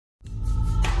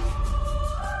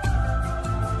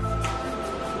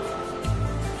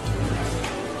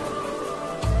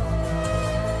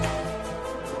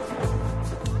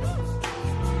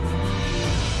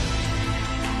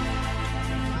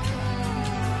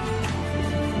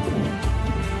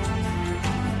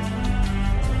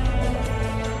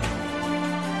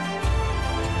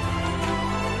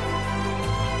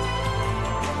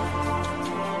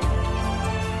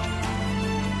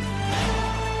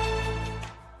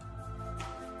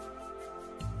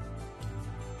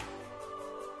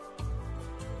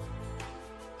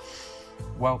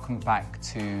welcome back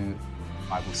to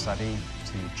Bible study,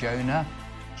 to Jonah,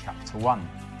 chapter 1.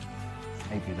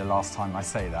 Maybe the last time I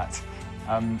say that.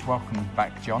 Welcome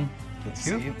back, John. Good to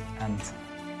see you. And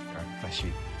bless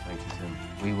you. Thank you,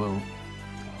 Tim.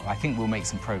 I think we'll make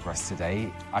some progress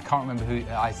today. I can't remember who,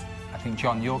 I think,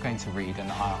 John, you're going to read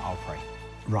and I'll pray.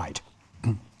 Right.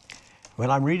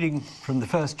 Well, I'm reading from the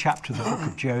first chapter of the book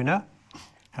of Jonah,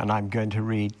 and I'm going to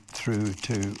read through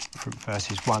from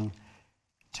verses 1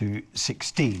 to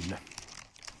 16.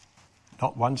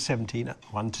 Not 1:17,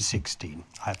 1 to 16.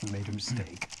 I haven't made a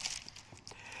mistake.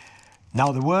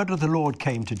 Now the word of the Lord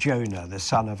came to Jonah, the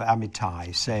son of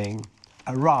Amittai, saying,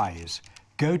 Arise,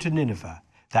 go to Nineveh,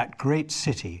 that great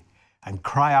city, and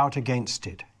cry out against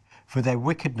it, for their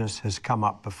wickedness has come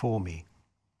up before me.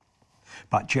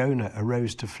 But Jonah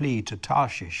arose to flee to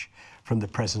Tarshish from the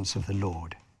presence of the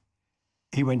Lord.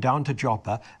 He went down to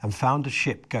Joppa and found a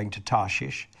ship going to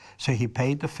Tarshish, so he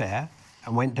paid the fare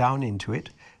and went down into it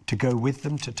to go with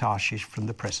them to Tarshish from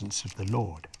the presence of the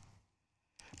Lord.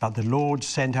 But the Lord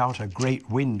sent out a great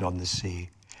wind on the sea,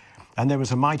 and there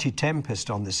was a mighty tempest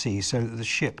on the sea, so that the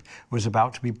ship was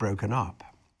about to be broken up.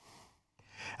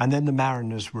 And then the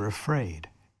mariners were afraid,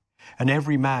 and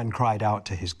every man cried out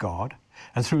to his God,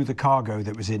 and threw the cargo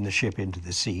that was in the ship into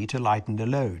the sea to lighten the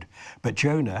load. But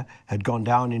Jonah had gone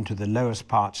down into the lowest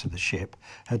parts of the ship,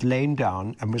 had lain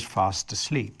down, and was fast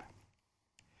asleep.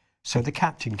 So the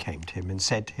captain came to him and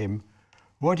said to him,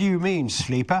 What do you mean,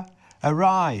 sleeper?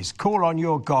 Arise, call on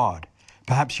your God.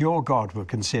 Perhaps your God will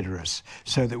consider us,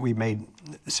 so that we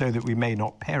may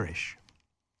not perish.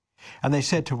 And they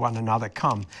said to one another,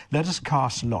 Come, let us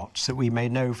cast lots, that we may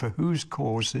know for whose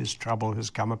cause this trouble has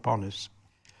come upon us.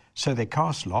 So they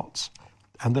cast lots,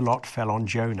 and the lot fell on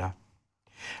Jonah.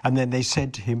 And then they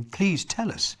said to him, Please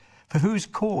tell us, for whose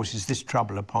cause is this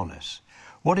trouble upon us?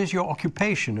 What is your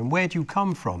occupation, and where do you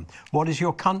come from? What is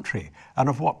your country, and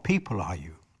of what people are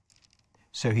you?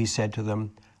 So he said to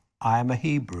them, I am a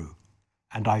Hebrew,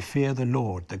 and I fear the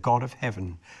Lord, the God of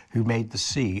heaven, who made the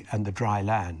sea and the dry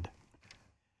land.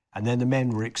 And then the men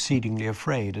were exceedingly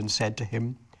afraid and said to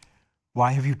him,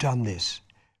 Why have you done this?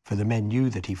 For the men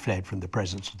knew that he fled from the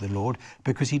presence of the Lord,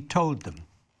 because he told them.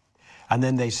 And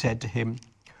then they said to him,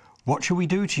 What shall we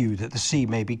do to you that the sea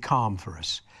may be calm for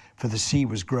us? For the sea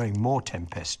was growing more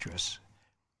tempestuous.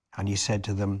 And he said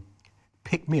to them,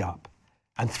 Pick me up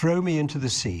and throw me into the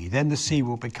sea, then the sea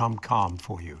will become calm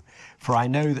for you. For I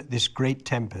know that this great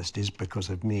tempest is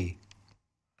because of me.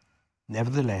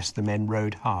 Nevertheless, the men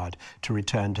rowed hard to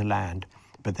return to land,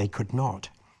 but they could not,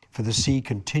 for the sea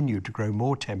continued to grow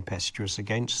more tempestuous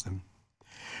against them.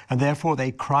 And therefore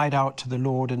they cried out to the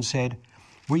Lord and said,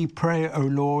 We pray, O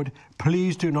Lord,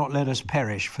 please do not let us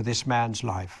perish for this man's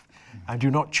life, and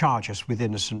do not charge us with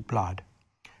innocent blood.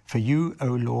 For you, O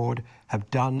Lord,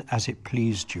 have done as it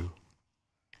pleased you.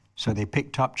 So they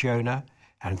picked up Jonah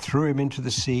and threw him into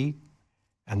the sea,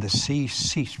 and the sea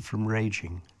ceased from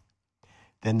raging.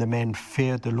 Then the men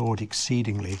feared the Lord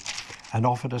exceedingly and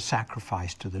offered a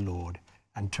sacrifice to the Lord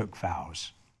and took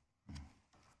vows.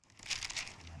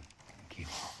 Thank you.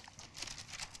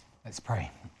 Let's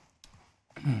pray.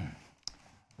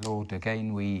 Lord,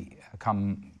 again we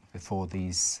come before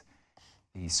these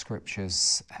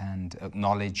scriptures and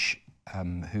acknowledge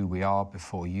who we are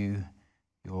before you,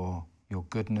 your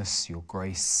goodness, your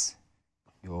grace,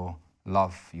 your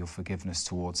love, your forgiveness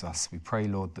towards us. We pray,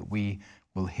 Lord, that we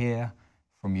will hear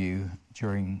from you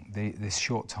during this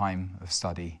short time of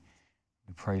study.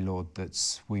 We pray, Lord,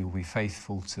 that we will be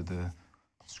faithful to the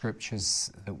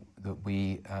scriptures that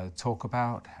we talk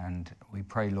about, and we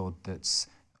pray, Lord, that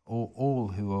all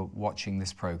who are watching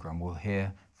this program will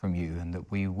hear from you, and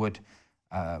that we would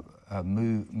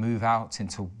move out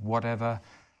into whatever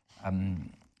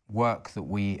work that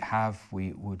we have.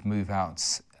 We would move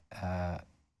out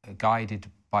guided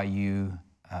by you,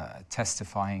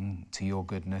 testifying to your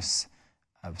goodness,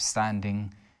 of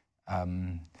standing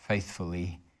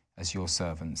faithfully as your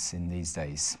servants in these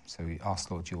days. So we ask,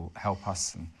 Lord, you'll help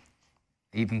us and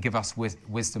even give us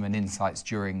wisdom and insights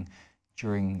during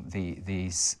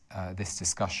this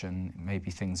discussion,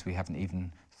 maybe things we haven't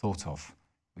even thought of.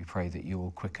 We pray that you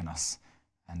will quicken us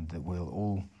and that we'll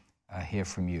all hear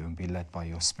from you and be led by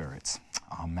your Spirit.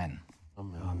 Amen.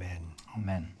 Amen. Amen.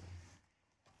 Amen.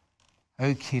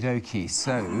 Okie dokie.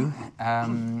 So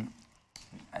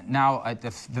now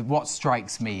what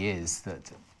strikes me is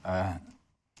that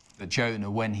Jonah,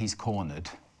 when he's cornered,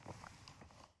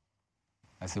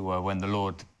 as it were, when the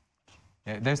Lord,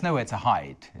 there's nowhere to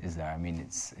hide, is there? I mean,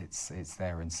 it's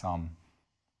there in Psalm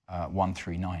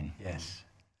 139. Yes,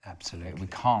 absolutely. We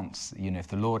can't, if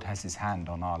the Lord has his hand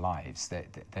on our lives, that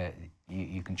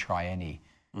you can try any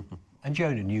And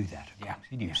Jonah knew that, of Yeah. course.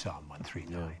 He knew Psalm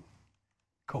 139.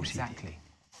 Of course Exactly.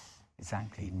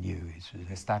 Exactly. he knew. It's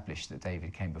Established that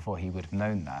David came before, he would have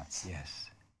known that. yes.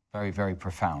 Very, very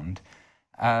profound.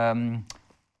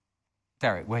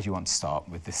 Derek, where do you want to start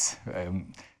with this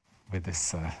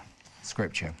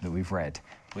scripture that we've read?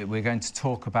 We're going to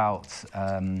talk about,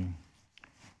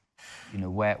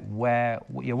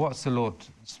 what's the Lord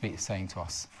saying to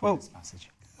us from this passage?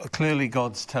 Clearly,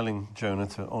 God's telling Jonah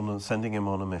sending him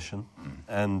on a mission,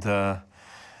 and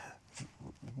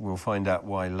we'll find out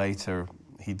why later.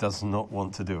 He does not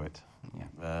want to do it.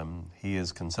 Yeah. He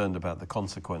is concerned about the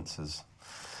consequences,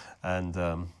 and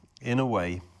in a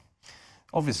way,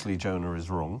 obviously Jonah is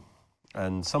wrong,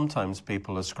 and sometimes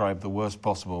people ascribe the worst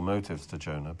possible motives to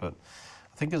Jonah. But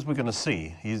I think, as we're going to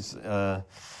see, he is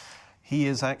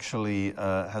actually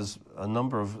has a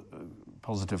number of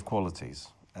positive qualities,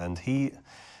 and his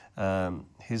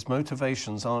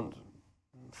motivations aren't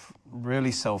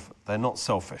really they're not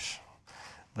selfish.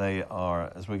 They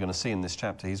are, as we're going to see in this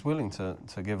chapter, he's willing to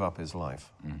give up his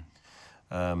life.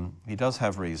 He does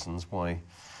have reasons why.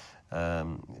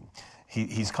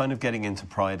 He's kind of getting into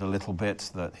pride a little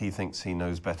bit, that he thinks he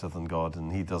knows better than God,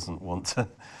 and he doesn't want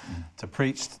to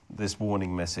preach this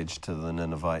warning message to the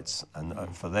Ninevites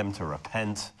and for them to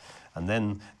repent, and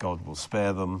then God will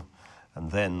spare them, and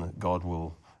then God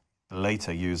will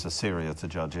later use Assyria to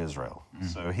judge Israel.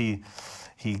 So he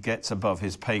gets above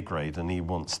his pay grade, and he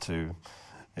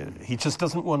just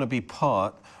doesn't want to be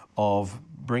part of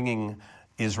bringing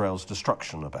Israel's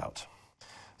destruction about.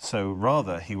 So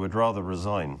he would rather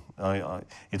resign.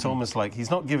 It's almost like he's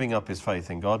not giving up his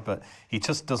faith in God, but he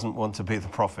just doesn't want to be the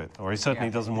prophet, or he certainly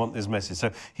doesn't want this message.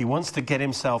 So he wants to get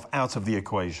himself out of the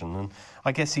equation. And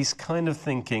I guess he's kind of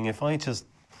thinking, if I just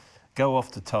go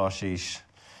off to Tarshish,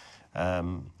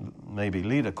 maybe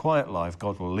lead a quiet life,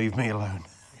 God will leave me alone.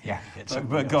 Yeah,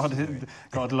 but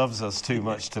God loves us too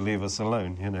much to leave us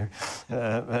alone, you know.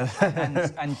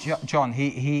 And John,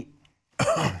 he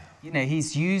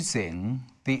he's using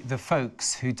the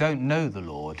folks who don't know the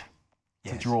Lord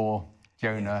to draw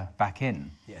Jonah back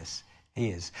in. Yes, he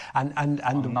is. And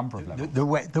a number of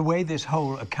levels. The way this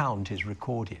whole account is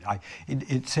recorded,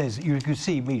 it says, you can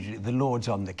see immediately the Lord's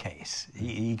on the case.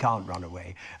 He can't run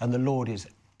away. And the Lord is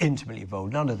intimately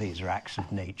involved. None of these are acts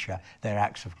of nature, they're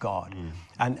acts of God.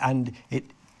 And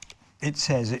it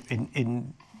says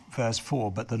in verse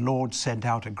 4, but the Lord sent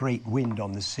out a great wind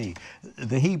on the sea.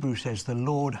 The Hebrew says the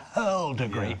Lord hurled a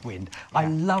great wind. I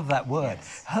love that word.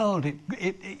 Yes. Hurled it.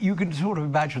 You can sort of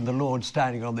imagine the Lord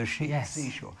standing on the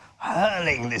seashore,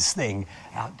 hurling this thing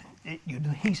out.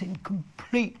 He's in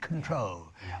complete control.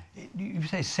 Yeah. You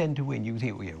say send a wind, you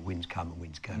think, winds come and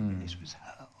winds go, but this was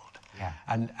hurled. Yeah.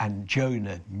 And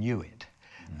Jonah knew it.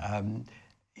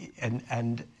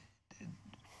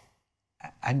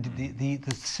 And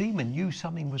the seamen knew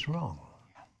something was wrong.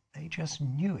 They just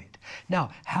knew it. Now,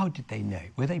 how did they know?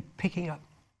 Were they picking up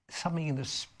something in the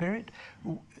spirit?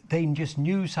 They just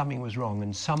knew something was wrong,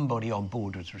 and somebody on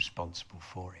board was responsible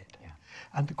for it. Yeah.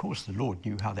 And of course, the Lord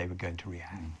knew how they were going to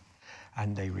react,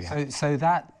 and they reacted. So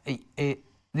that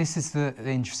this is the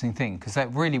interesting thing, because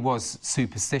that really was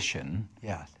superstition.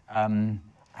 Yeah.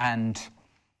 And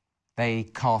they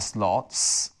cast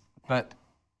lots, but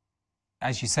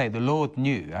as you say, the Lord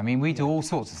knew. I mean, we do all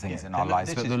sorts of things in our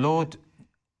lives, but the Lord,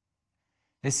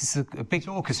 this is a big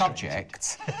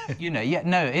subject.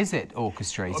 Is it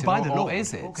orchestrated? By the Lord. Or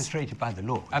is it? Orchestrated by the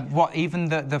Lord. Even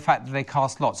the fact that they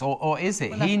cast lots, or is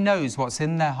it? He knows what's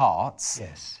in their hearts.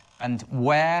 Yes. And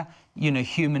where,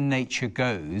 human nature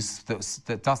goes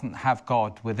that doesn't have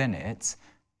God within it,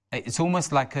 it's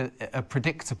almost like a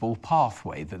predictable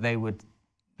pathway that they would...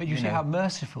 But you see how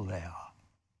merciful they are.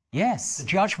 Yes. The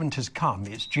judgment has come,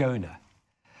 it's Jonah.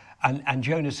 And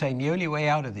Jonah's saying, the only way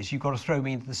out of this, you've got to throw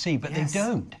me into the sea. But they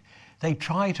don't. They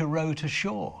try to row to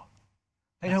shore.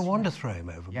 They don't want to throw him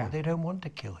overboard. Yeah. They don't want to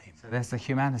kill him. So there's the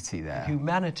humanity there. The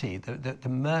humanity, the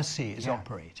mercy is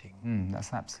operating.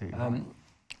 That's absolutely right.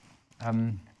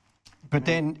 But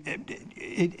then,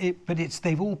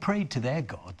 they've all prayed to their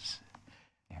gods.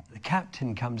 Yeah. The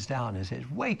captain comes down and says,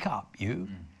 wake up, you.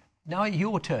 Now it's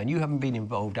your turn. You haven't been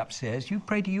involved upstairs. You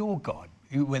pray to your God.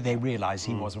 Where they realised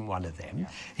he wasn't one of them.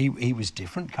 Yeah. He was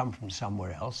different, come from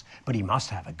somewhere else, but he must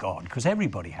have a God, because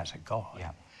everybody has a God.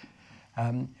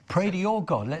 Yeah. Pray to your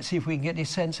God. Let's see if we can get any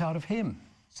sense out of him.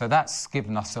 So that's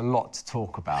given us a lot to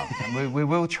talk about. And we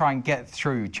will try and get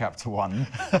through chapter 1.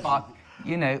 But,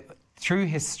 through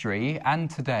history and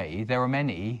today, there are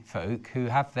many folk who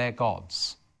have their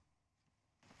gods.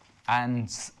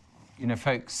 And,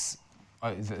 folks...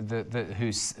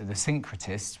 who's the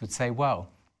syncretists would say, well,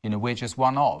 we're just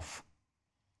one of.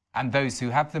 And those who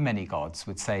have the many gods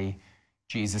would say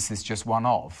Jesus is just one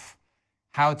of.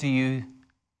 How do you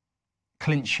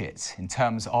clinch it in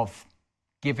terms of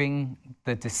giving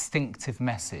the distinctive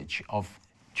message of...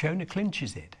 Jonah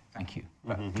clinches it. Thank you.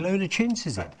 Jonah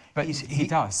clinches it. But he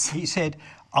does. He said,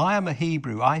 I am a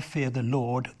Hebrew, I fear the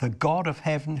Lord, the God of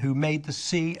heaven who made the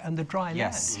sea and the dry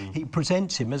Yes. land. He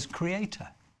presents him as creator.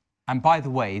 And by the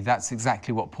way, that's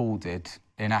exactly what Paul did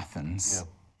in Athens.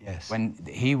 Yeah. Yes. When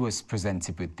he was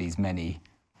presented with these many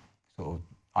sort of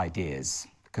ideas.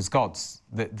 Because gods,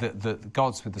 the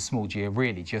gods with the small g are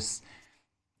really just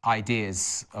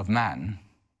ideas of man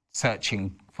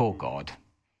searching for God,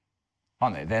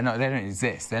 aren't they? They don't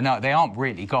exist. They aren't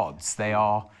really gods. They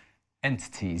are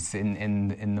entities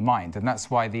in the mind, and that's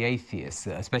why the atheists,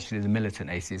 especially the militant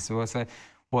atheists, will say,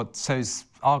 "What so's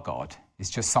our God is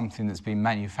just something that's been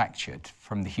manufactured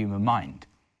from the human mind."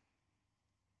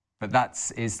 But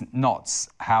that is not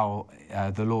how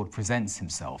the Lord presents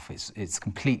himself. It's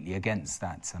completely against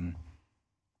that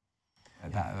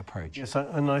that approach. Yes,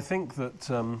 and I think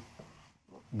that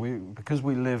because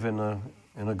we live in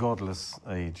a godless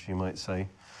age, you might say,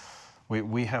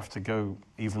 we have to go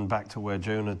even back to where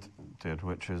Jonah did,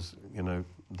 which is,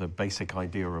 the basic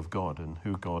idea of God and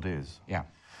who God is. Yeah.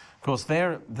 Of course,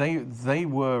 they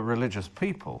were religious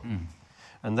people,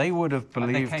 and they would have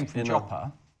believed. They came from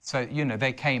Joppa, so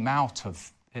they came out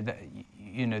of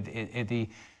the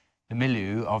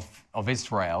milieu of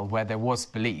Israel, where there was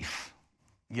belief.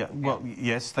 Yeah, well,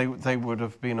 yes, they would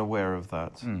have been aware of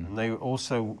that. And they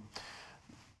also,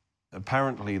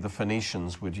 apparently the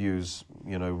Phoenicians would use,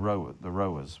 the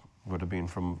rowers would have been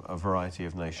from a variety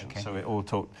of nations. Okay.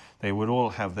 So they would all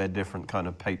have their different kind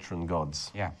of patron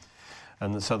gods. Yeah.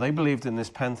 And so they believed in this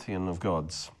pantheon of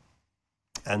gods.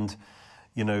 And,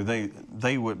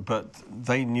 they would, but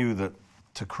they knew that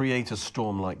to create a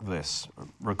storm like this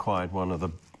required one of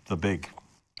the big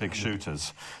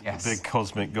shooters, yes. The big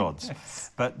cosmic gods.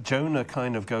 Yes. But Jonah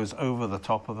kind of goes over the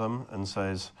top of them and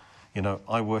says,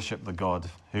 I worship the God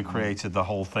who created the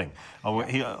whole thing.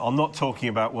 I'm not talking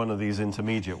about one of these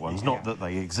intermediate ones, not that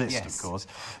they exist, yes. Of course,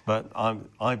 but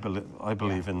I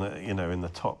believe in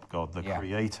the top God, the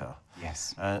Creator.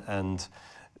 Yes. And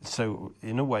so,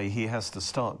 in a way, he has to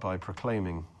start by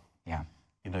proclaiming,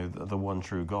 the one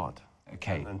true God.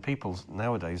 Okay. And people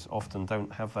nowadays often don't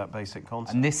have that basic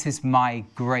concept. And this is my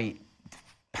great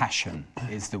passion,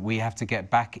 is that we have to get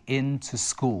back into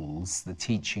schools the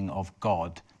teaching of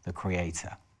God, the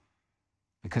Creator.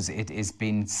 Because it's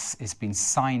been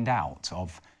signed out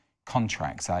of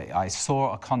contracts. I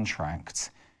saw a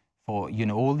contract for,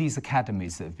 all these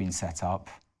academies that have been set up.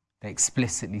 They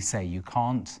explicitly say you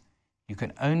can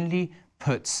only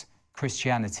put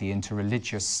Christianity into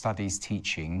religious studies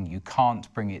teaching, you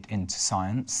can't bring it into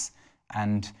science,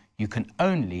 and you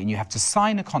have to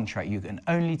sign a contract, you can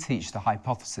only teach the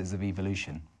hypothesis of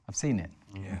evolution. I've seen it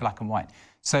in black and white.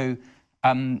 So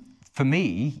for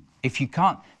me, if you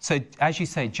can't, so as you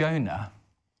say, Jonah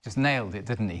just nailed it,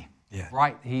 didn't he? Yeah.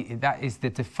 Right, that is the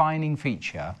defining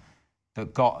feature,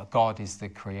 that God is the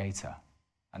creator,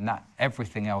 and that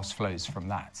everything else flows from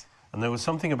that. And there was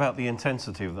something about the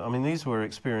intensity of that. I mean, these were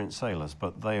experienced sailors,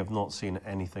 but they have not seen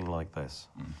anything like this.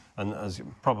 And as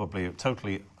probably it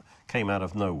totally came out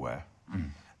of nowhere.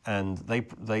 And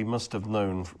they must have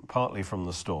known, partly from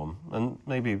the storm, and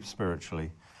maybe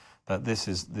spiritually, that this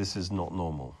is not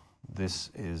normal. This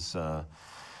is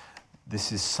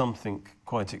something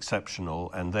quite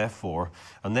exceptional, and therefore,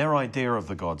 and their idea of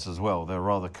the gods as well, they're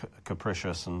rather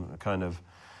capricious and kind of,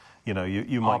 you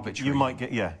might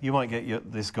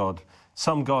get this god,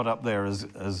 some god up there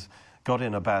has got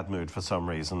in a bad mood for some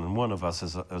reason, and one of us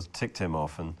has ticked him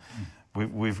off, and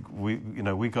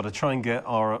we've got to try and get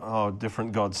our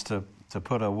different gods to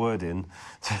put a word in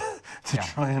to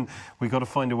try, and we've got to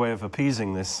find a way of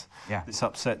appeasing this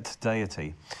upset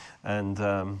deity, and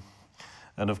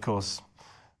of course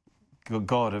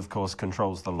God of course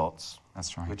controls the lots.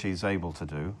 That's right. Which he's able to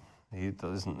do. He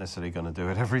isn't necessarily going to do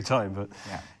it every time, but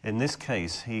in this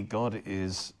case, God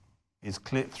is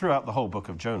clear throughout the whole book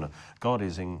of Jonah. God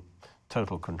is in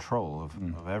total control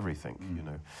of everything,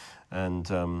 and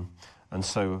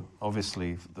so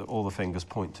obviously all the fingers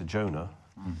point to Jonah,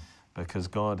 because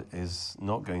God is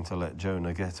not going to let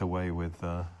Jonah get away with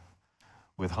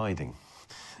hiding.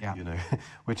 Yeah.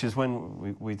 Which is when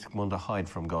we want to hide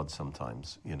from God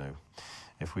sometimes,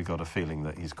 if we got a feeling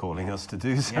that he's calling us to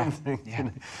do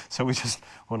something. So we just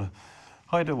want to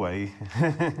hide away.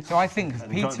 So I think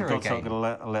Peter God's again. not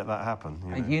going to let that happen.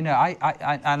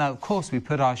 I and of course we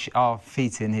put our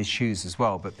feet in his shoes as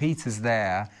well, but Peter's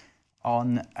there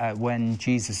on when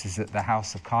Jesus is at the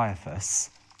house of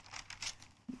Caiaphas.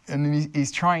 And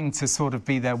he's trying to sort of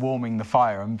be there warming the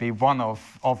fire and be one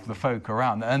of the folk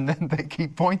around. And then they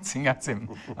keep pointing at him.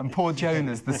 And poor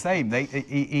Jonah's the same.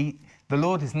 The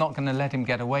Lord is not going to let him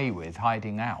get away with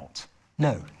hiding out.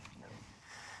 No.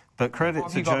 But credit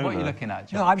to Jonah. What are you looking at,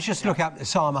 John? No, I was just looking at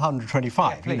Psalm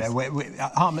 125,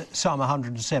 Yeah, Psalm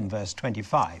 107, verse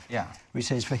 25, which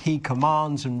says, "For he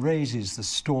commands and raises the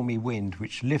stormy wind,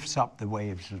 which lifts up the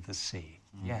waves of the sea."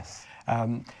 Yes.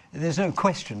 There's no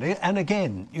question. And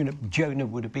again, Jonah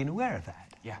would have been aware of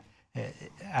that. Yeah.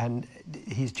 And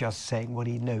he's just saying what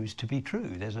he knows to be true.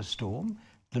 There's a storm,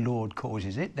 the Lord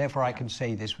causes it, therefore I can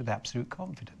say this with absolute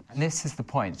confidence. And this is the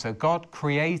point. So God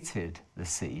created the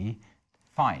sea,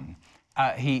 fine.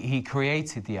 He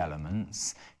created the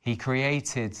elements, he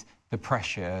created the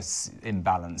pressure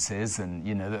imbalances and,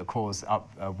 that cause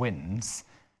up winds,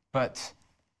 but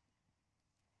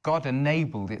God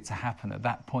enabled it to happen at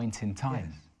that point in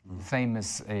time. Yes. Same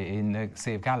as in the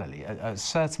Sea of Galilee, at a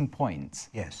certain point.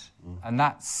 Yes. And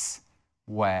that's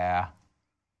where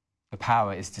the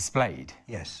power is displayed.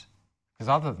 Yes. Because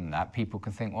other than that, people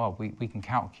can think, well, we can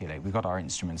calculate. We've got our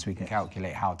instruments. We can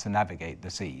calculate how to navigate the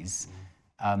seas.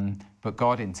 But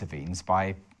God intervenes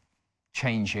by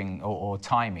changing or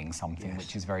timing something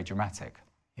which is very dramatic.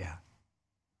 Yeah.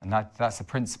 And that's a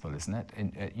principle, isn't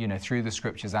it? Through the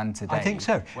scriptures and today. I think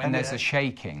so. When there's a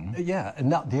shaking. Yeah,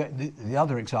 and the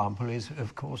other example is,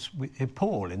 of course,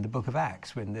 Paul in the book of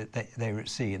Acts, when they were at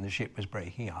sea and the ship was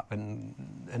breaking up and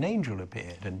an angel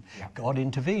appeared and God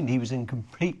intervened. He was in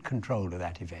complete control of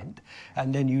that event.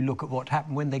 And then you look at what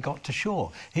happened when they got to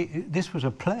shore. This was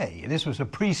a play. This was a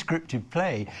prescriptive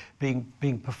play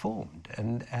being performed.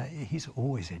 And he's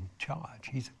always in charge.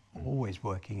 He's always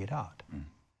working it out. Mm.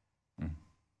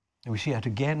 And we see that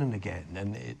again and again,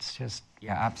 and it's just...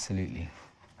 Yeah, absolutely.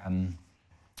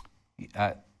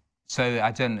 So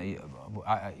I think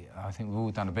we've all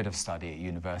done a bit of study at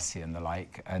university and the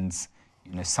like, and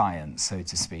science, so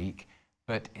to speak.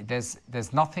 But there's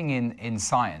nothing in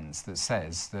science that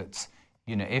says that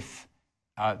if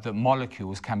that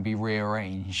molecules can be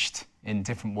rearranged in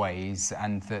different ways,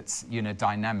 and that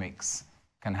dynamics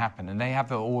can happen. And they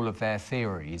have all of their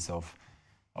theories of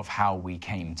how we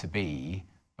came to be.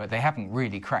 But they haven't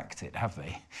really cracked it, have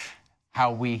they?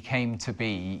 How we came to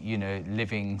be,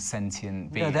 living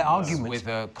sentient beings with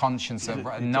a conscience,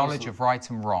 a knowledge of right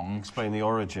and wrong. Explain the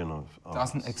origin of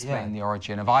doesn't explain the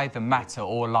origin of either matter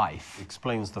or life.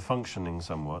 Explains the functioning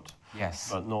somewhat. Yes.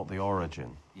 But not the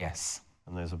origin. Yes.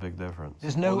 And there's a big difference.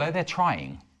 There's no. Although they're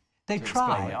trying. They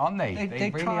try, aren't they?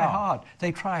 They really try are. hard.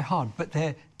 They try hard, but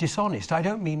they're dishonest. I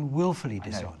don't mean willfully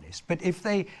dishonest, but if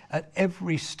they, at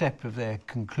every step of their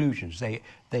conclusions,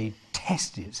 they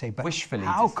test it, say, but wishfully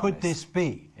how dishonest. could this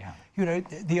be? Yeah.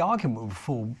 The argument will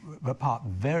fall apart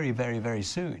very, very, very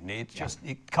soon. It just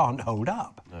it can't hold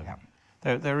up. No.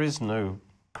 Yeah. There is no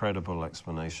credible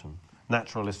explanation,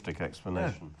 naturalistic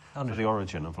explanation for the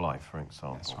origin of life, for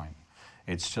example. That's right.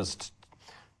 It's just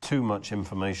too much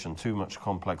information, too much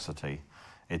complexity.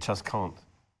 It just can't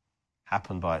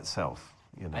happen by itself.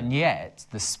 And yet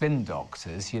the spin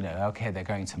doctors, okay, they're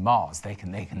going to Mars. They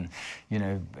can,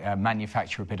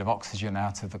 manufacture a bit of oxygen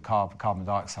out of the carbon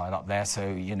dioxide up there. So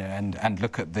and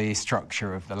look at the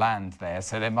structure of the land there.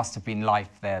 So there must have been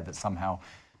life there that somehow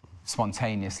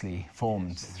spontaneously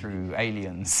formed through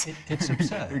aliens. It's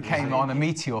absurd. Who came on a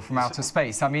meteor from outer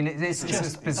space. I mean, it's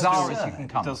as bizarre as you can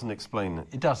come. It doesn't explain it.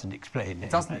 It doesn't explain it. It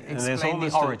doesn't explain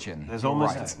the origin. There's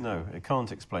almost no, it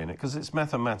can't explain it because it's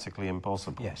mathematically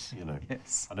impossible. Yes.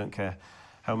 Yes. I don't care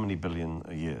how many billion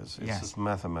years. It's just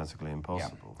mathematically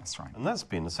impossible. Yeah, that's right. And that's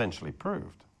been essentially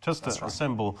proved. Just to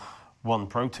assemble one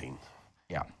protein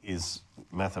is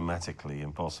mathematically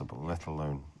impossible, let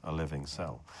alone a living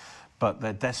cell. But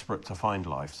they're desperate to find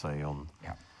life, say, on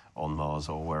Mars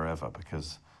or wherever,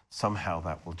 because somehow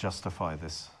that will justify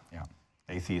this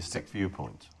atheistic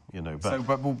viewpoint,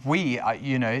 But we,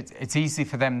 it's easy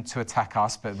for them to attack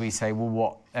us, but we say, well,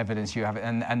 what evidence do you have?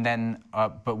 And then,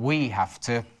 but we have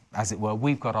to, as it were,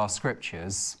 we've got our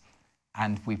scriptures,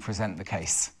 and we present the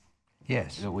case.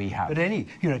 Yes. That we have.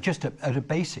 But just at a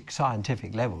basic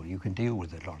scientific level, you can deal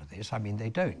with a lot of this. I mean, they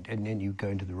don't. And then you go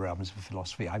into the realms of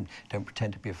philosophy. I don't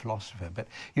pretend to be a philosopher, but,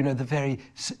 the very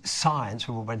science,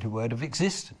 for want of a word, of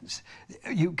existence.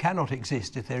 You cannot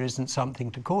exist if there isn't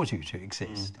something to cause you to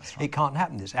exist. Right. It can't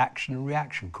happen. There's action and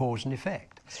reaction, cause and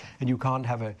effect. Right. And you can't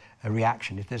have a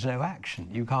reaction if there's no action.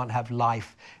 You can't have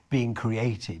life being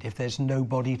created if there's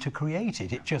nobody to create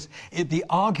it. The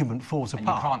argument falls apart.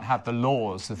 And you can't have the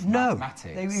laws of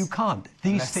mathematics. No, you can't.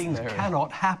 These things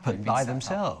cannot happen by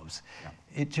themselves.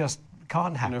 It just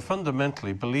can't happen.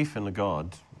 Fundamentally, belief in a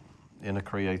God, in a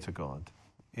creator God,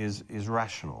 is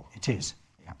rational. It is.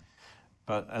 Yeah.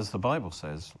 But as the Bible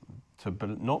says, to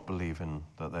not believe in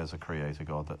that there's a creator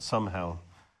God, that somehow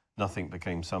nothing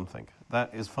became something,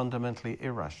 that is fundamentally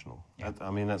irrational. Yeah.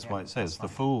 I mean, that's why it says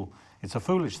right. it's a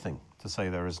foolish thing to say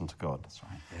there isn't a God. That's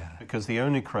right. Yeah. Because the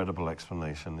only credible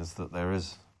explanation is that there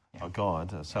is Yeah. a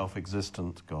God, a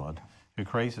self-existent God, who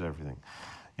created everything.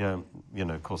 You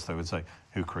know, of course they would say,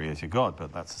 who created God?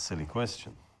 But that's a silly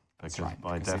question. Because right,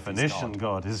 by because if he's definition,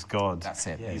 God is God. That's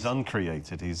it. He's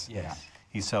uncreated. He's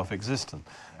self-existent.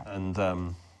 Yeah.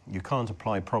 And you can't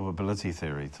apply probability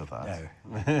theory to that.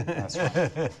 No. That's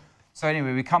right. So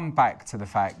anyway, we come back to the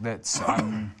fact that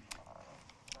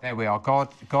there we are.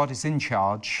 God is in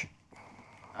charge,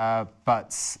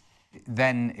 but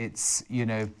then it's, you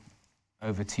know,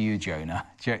 over to you, Jonah.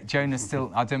 Jonah's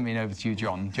still. I don't mean over to you,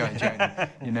 John. Jonah.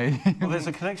 You know. Well, there's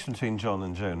a connection between John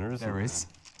and Jonah, isn't there? There is.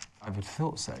 I would have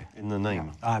thought so. In the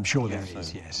name. I'm sure there Yeah.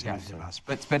 is, yes. Yeah. There must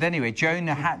be. But anyway,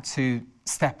 Jonah had to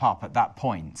step up at that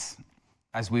point,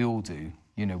 as we all do.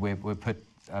 You know, we're put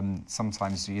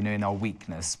sometimes, you know, in our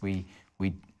weakness, we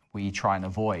try and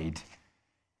avoid,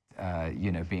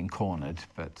 you know, being cornered.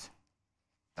 But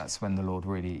that's when the Lord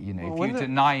really, you know, Well, if you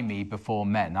deny me before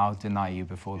men, I'll deny you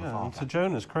before the And Father. to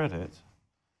Jonah's credit,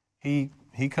 he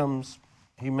comes,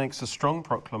 he makes a strong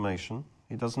proclamation.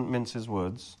 He doesn't mince his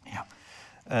words. Yeah.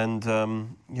 And,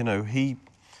 you know,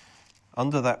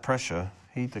 under that pressure,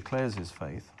 he declares his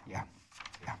faith. Yeah.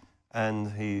 Yeah.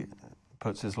 And he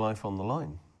puts his life on the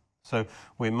line. So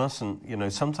we mustn't, you know,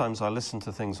 sometimes I listen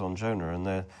to things on Jonah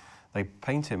and they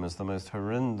paint him as the most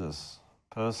horrendous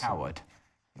person. Coward.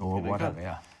 Or You know, whatever,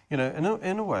 yeah. You know,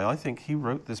 in a way, I think he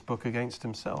wrote this book against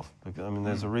himself. I mean,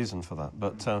 there's a reason for that.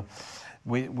 But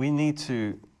we need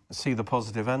to see the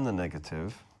positive and the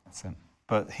negative. That's it.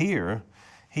 But here,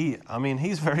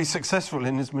 he's very successful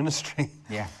in his ministry.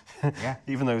 Yeah. Yeah.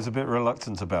 Even though he's a bit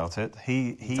reluctant about it,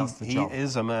 he does the job.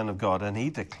 is a man of God, and he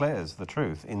declares the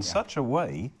truth in such a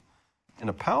way, in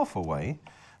a powerful way,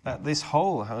 that this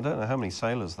whole, I don't know how many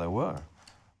sailors there were,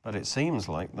 but it seems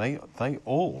like they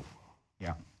all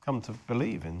Yeah. come to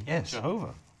believe in Yes.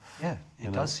 Jehovah. Yeah,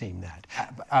 it does seem that.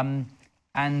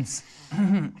 And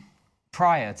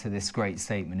prior to this great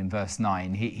statement in verse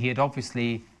 9, he had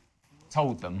obviously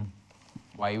told them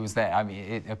why he was there. I mean,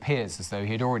 it appears as though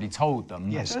he had already told them.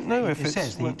 Yes, I don't know if it it's-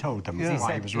 says that he told them Yeah.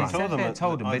 why he was He right. said they had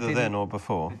told him, but either did then he- or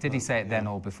before. Did he say it then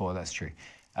or before? That's true.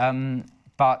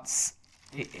 But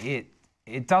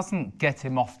it doesn't get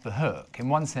him off the hook. In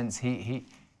one sense, he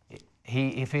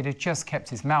if he'd have just kept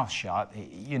his mouth shut,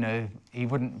 you know, he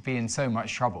wouldn't be in so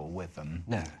much trouble with them.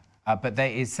 No. But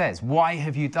it says, "Why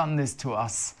have you done this to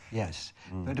us?" Yes,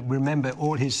 but remember,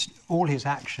 all his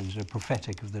actions are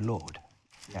prophetic of the Lord.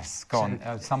 Yes, go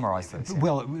on. Summarise those.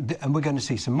 Well, and we're going to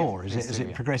see some more as please do, it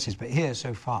yeah. progresses. But here,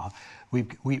 so far,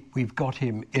 we've got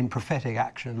him in prophetic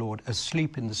action, Lord,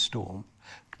 asleep in the storm,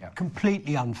 Yeah.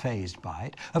 completely unfazed by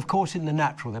it. Of course, in the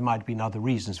natural, there might have been other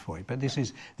reasons for it, but this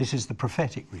is the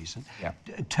prophetic reason. Yeah.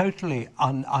 Totally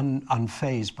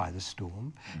unfazed by the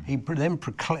storm. He then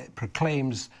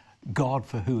proclaims God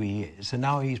for who he is, and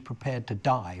now he's prepared to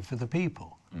die for the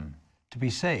people, to be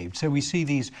saved. So we see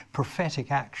these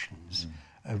prophetic actions,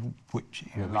 which,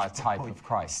 Like a type of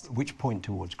Christ. which point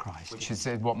towards Christ. Which is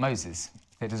what Moses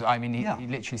did. I mean, Yeah. he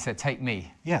literally said, "Take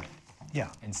me," Yeah,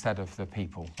 yeah, instead of the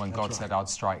people, when That's God right. said, "I'd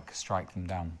strike them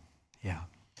down." yeah.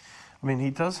 I mean, he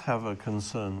does have a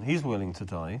concern. He's willing to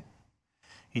die.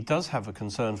 He does have a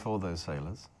concern for those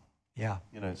sailors. Yeah,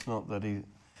 You know, it's not that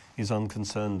he's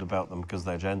unconcerned about them because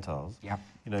they're Gentiles. Yeah.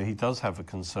 You know, he does have a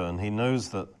concern. He knows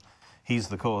that he's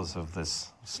the cause of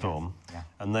this storm, Yeah.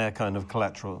 and they're kind of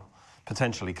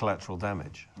potentially collateral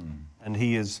damage. And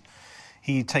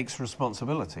he takes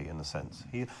responsibility in a sense.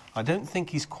 I don't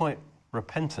think he's quite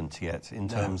repentant yet in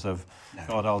terms of,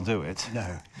 God, I'll do it.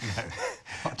 no.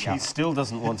 He still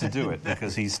doesn't want to do it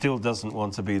because he still doesn't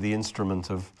want to be the instrument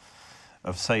of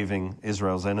saving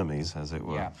Israel's enemies, as it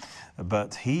were. Yeah.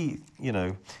 But he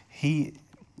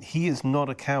is not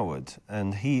a coward,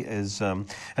 and he is. And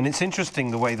it's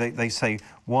interesting the way they say,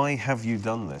 "Why have you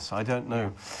done this?" I don't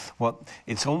know what.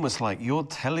 It's almost like you're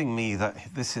telling me that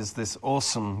this is this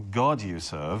awesome God you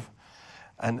serve,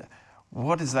 and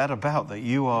what is that about? That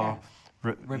you are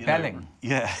Rebelling.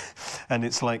 Yeah, and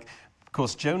it's like, Of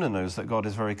course, Jonah knows that God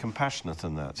is very compassionate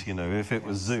in that. You know, if it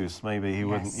was Zeus, maybe he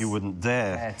wouldn't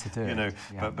dare to do you know. it.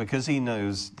 Yeah. But because he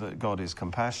knows that God is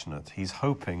compassionate, he's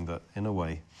hoping that, in a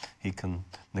way, he can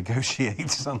negotiate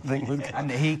something with God.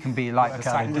 And he can be like the Work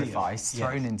out a deal. sacrifice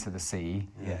thrown into the sea.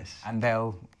 Yes. And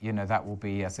they'll, you know, that will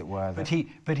be, as it were, But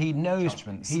he knows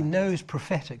judgments. he knows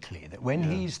prophetically that when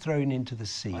he's thrown into the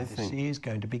sea, the think- sea is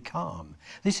going to be calm.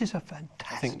 This is a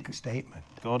fantastic statement.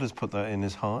 God has put that in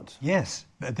his heart. Yes,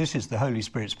 but this is the Holy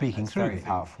Spirit speaking through very him,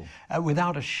 powerful.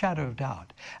 without a shadow of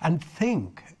doubt. And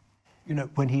think, you know,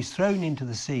 when he's thrown into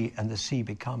the sea and the sea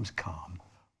becomes calm,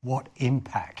 what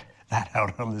impact that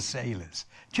had on the sailors.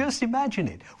 Just imagine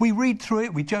it. We read through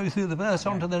it, we go through the verse,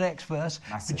 on to the next verse.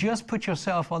 Massive. Just put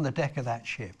yourself on the deck of that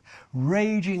ship,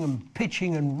 raging and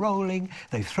pitching and rolling.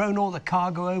 They've thrown all the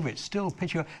cargo over, it's still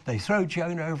pitching. They throw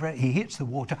Jonah over it, he hits the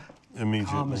water,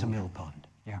 Immediately. calm as a mill pond.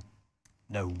 Yeah.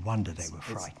 No wonder they were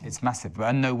frightened. It's massive.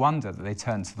 And no wonder that they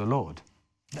turned to the Lord.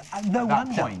 No At that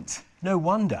wonder. point. No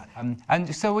wonder.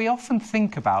 And so we often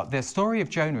think about the story of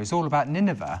Jonah is all about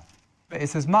Nineveh, but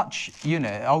it's as much, you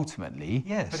know, ultimately,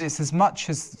 Yes. but it's as much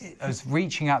as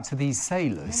reaching out to these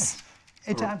sailors.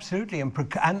 It's absolutely, and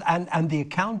the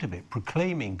account of it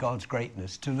proclaiming God's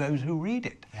greatness to those who read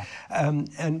it,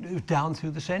 and down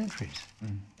through the centuries.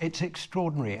 It's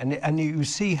extraordinary, and you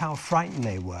see how frightened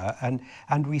they were,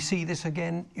 and we see this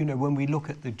again, you know, when we look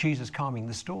at the Jesus calming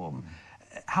the storm,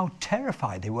 how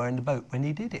terrified they were in the boat when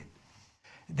he did it.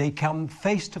 They come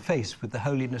face to face with the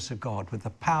holiness of God, with the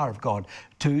power of God,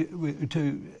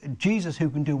 to Jesus, who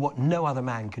can do what no other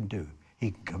man can do.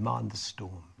 He can command the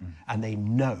storm. And they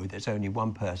know there's only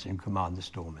one person who can command the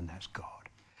storm, and that's God.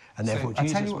 And So, therefore I tell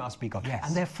Jesus you what- must be God. yes.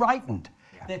 And they're frightened.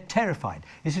 Yeah. They're terrified.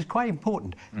 This is quite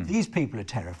important. These people are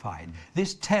terrified.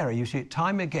 This terror, you see it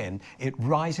time again, it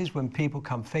rises when people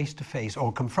come face to face,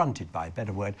 or confronted by a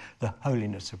better word, the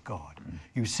holiness of God.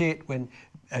 You see it when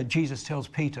Jesus tells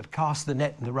Peter to cast the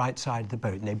net in the right side of the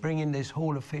boat, and they bring in this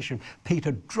haul of fish, and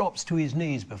Peter drops to his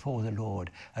knees before the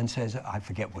Lord and says, I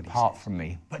forget what he Depart says. from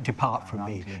me. But depart from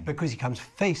me, unclean. because he comes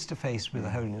face to face with the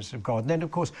holiness of God. And then,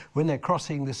 of course, when they're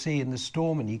crossing the sea in the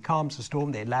storm and he calms the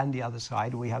storm, they land the other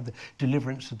side, and we have the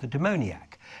deliverance of the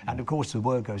demoniac. And of course, the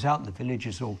word goes out, and the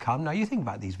villagers all come. Now, you think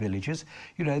about these villagers,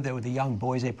 you know, they were the young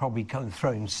boys, they probably come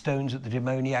throwing stones at the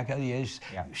demoniac,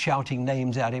 shouting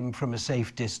names at him from a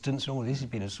safe distance. And all this has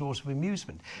been a source of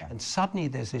amusement. And suddenly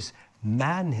there's this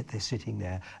man they're sitting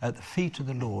there at the feet of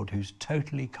the Lord who's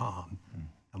totally calm.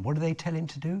 And what do they tell him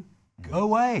to do? Go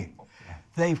away.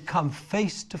 They've come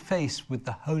face to face with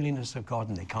the holiness of God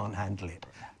and they can't handle it.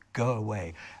 Go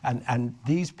away. And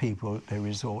these people, they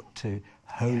resort to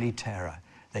holy terror.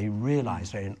 They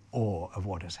realize they're in awe of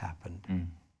what has happened.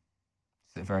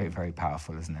 It's very, very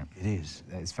powerful, isn't it? It is.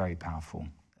 It's very powerful.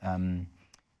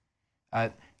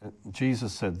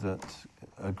 Jesus said that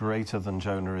a greater than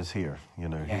Jonah is here. You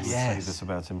know, he would say Yes. this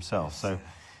about himself. So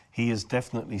he is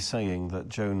definitely saying that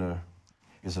Jonah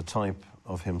is a type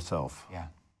of himself. Yeah,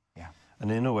 yeah. And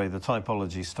in a way, the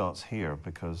typology starts here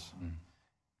because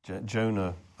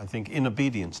Jonah, I think, in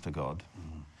obedience to God,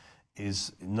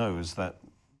 knows that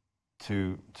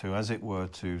to as it were,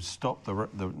 to stop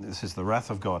this is the wrath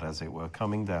of God, as it were,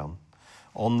 coming down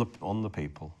on the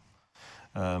people.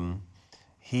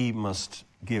 He must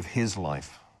give his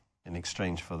life in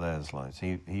exchange for theirs lives.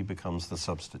 He becomes the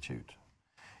substitute.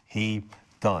 He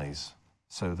dies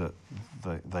so that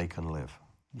they can live.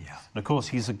 Yeah. And of course,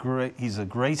 he's a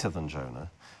greater than Jonah,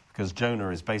 because Jonah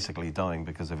is basically dying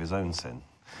because of his own sin.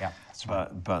 Yeah, that's right.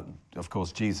 But of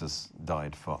course, Jesus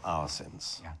died for our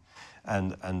sins. Yeah.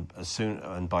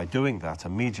 And by doing that,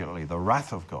 immediately the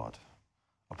wrath of God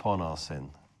upon our sin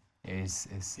is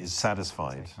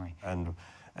satisfied.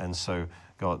 And so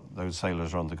those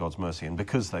sailors are under God's mercy. And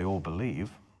because they all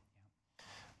believe,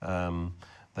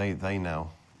 they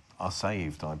now are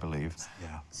saved, I believe.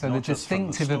 Yeah. So Not the just from the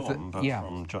distinctive storm, of but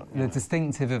from the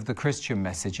distinctive of the Christian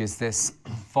message is this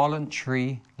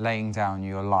voluntary laying down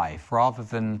your life, rather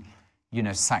than, you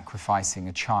know, sacrificing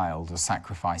a child or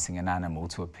sacrificing an animal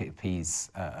to appease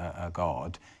a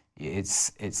god.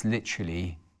 It's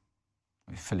literally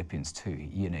Philippians 2.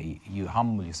 You know, you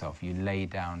humble yourself, you lay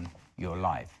down your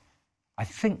life. I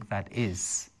think that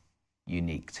is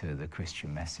unique to the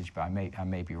Christian message, but I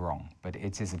may be wrong. But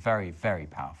it is a very, very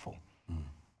powerful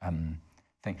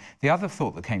thing. The other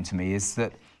thought that came to me is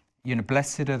that, you know,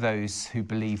 blessed are those who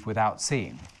believe without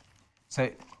seeing. So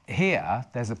here,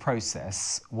 there's a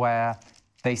process where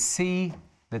they see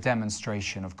the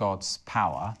demonstration of God's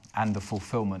power and the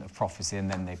fulfillment of prophecy, and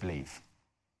then they believe.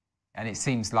 And it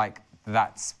seems like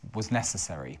that was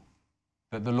necessary.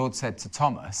 But the Lord said to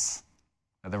Thomas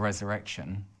at the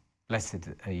resurrection, Blessed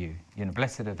are you. You know,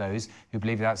 blessed are those who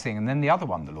believe without seeing. And then the other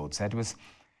one the Lord said was,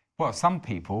 well, some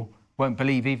people won't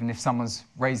believe even if someone's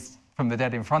raised from the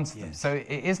dead in front of them. So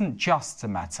it isn't just a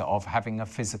matter of having a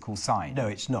physical sign. No,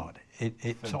 it's not.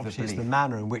 It's obviously it's the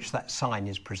manner in which that sign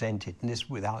is presented, and it's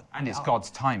it's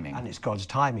God's timing. And it's God's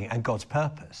timing and God's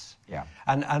purpose. Yeah.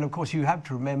 And of course you have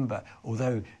to remember,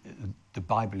 although the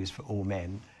Bible is for all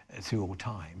men through all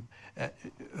time,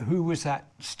 who was that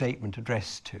statement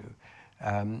addressed to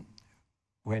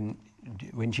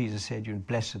when Jesus said,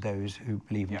 "Blessed are those who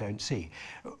believe and don't see"?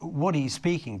 What he's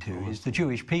speaking to is the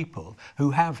Jewish people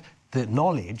who have the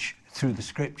knowledge through the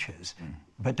scriptures,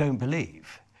 but don't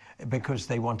believe because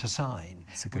they want a sign,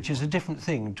 which is a different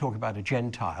thing. Talk about a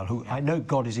Gentile who, I know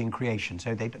God is in creation,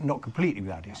 so they're not completely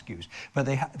without excuse, but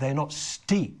they're not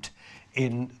steeped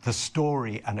in the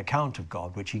story and account of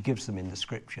God which he gives them in the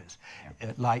scriptures,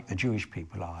 like the Jewish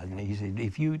people are. And he said,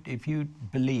 if you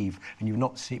believe and you've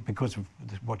not seen, because of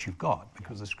what you've got,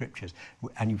 because of the scriptures,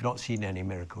 and you've not seen any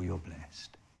miracle, you're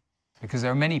blessed. Because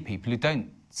there are many people who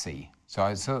don't see. So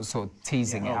I was sort of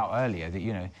teasing it out earlier that,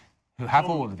 you know, who have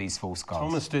all of these false gods.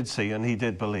 Thomas did see and he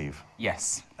did believe.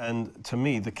 Yes. And to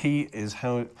me, the key is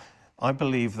how I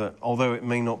believe that although it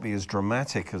may not be as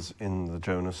dramatic as in the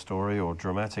Jonah story or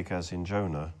dramatic as in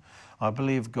Jonah, I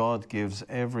believe God gives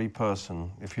every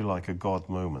person, if you like, a God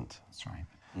moment. That's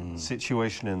right.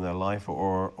 Situation in their life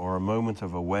or a moment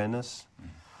of awareness,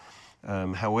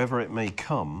 however it may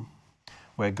come,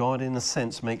 where God in a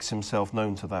sense makes himself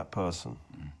known to that person.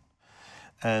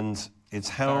 And it's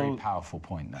very powerful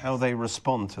point. How they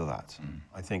respond to that,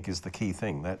 I think, is the key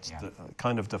thing. That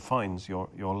kind of defines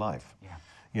your life. Yeah.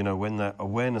 You know, when that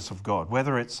awareness of God,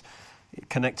 whether it's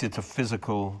connected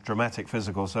to dramatic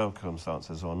physical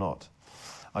circumstances or not,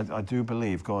 I do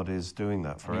believe God is doing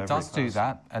that for every person. He does do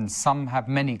that, and some have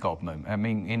many God moments. I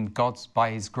mean, by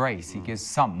his grace, he gives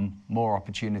some more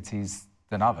opportunities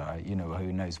than other, you know,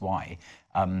 who knows why.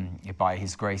 By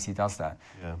his grace, he does that.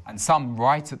 Yeah. And some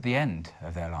right at the end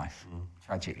of their life,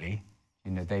 tragically.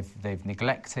 You know, they've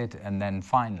neglected, and then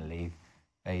finally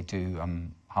they do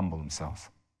humble themselves.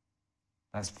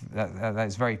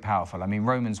 That's very powerful. I mean,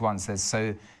 Romans 1 says,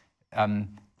 so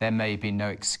there may be no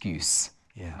excuse.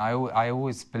 Yeah. I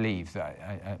always believe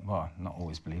that, well, not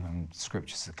always believe,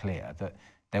 scriptures are clear, that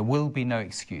there will be no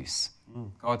excuse.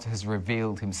 God has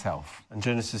revealed himself. And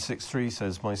Genesis 6:3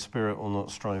 says, my spirit will not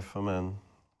strive for man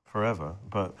forever,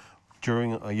 but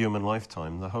during a human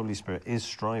lifetime, the Holy Spirit is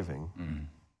striving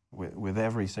with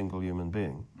every single human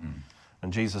being.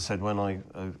 And Jesus said, when I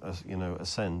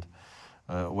ascend,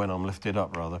 when I'm lifted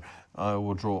up, rather, I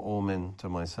will draw all men to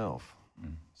myself.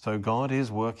 So God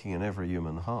is working in every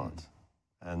human heart.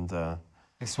 And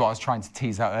this is what I was trying to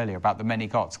tease out earlier about the many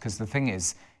gods, because the thing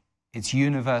is, it's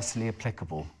universally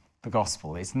applicable, the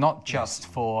gospel. It's not just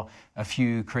for a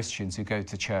few Christians who go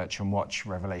to church and watch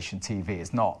Revelation TV.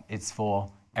 It's not. It's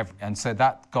for every, and so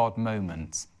that God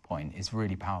moment point is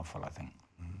really powerful, I think.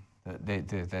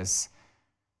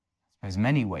 There's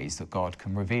many ways that God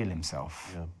can reveal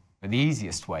himself. Yeah. But the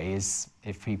easiest way is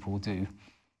if people do,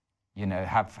 you know,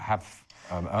 have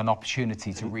an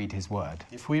opportunity to read his word.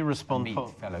 If we respond, and meet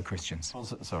fellow Christians.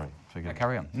 Sorry, forgive me.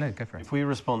 Carry on. No, go for it. If we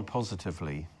respond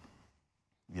positively,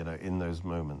 you know, in those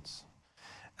moments,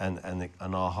 and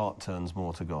our heart turns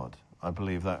more to God, I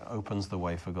believe that opens the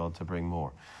way for God to bring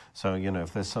more. So, you know,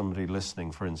 if there's somebody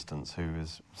listening, for instance, who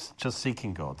is just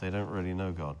seeking God, they don't really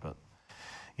know God, but,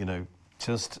 you know,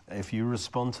 just if you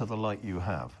respond to the light you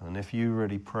have, and if you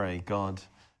really pray, God,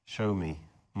 show me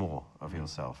more of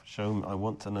yourself. Show me, I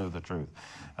want to know the truth.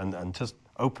 And just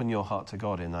open your heart to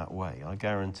God in that way. I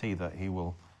guarantee that he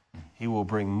will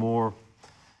bring more.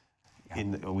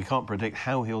 We can't predict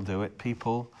how he'll do it.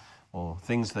 People or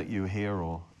things that you hear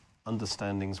or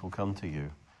understandings will come to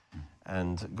you,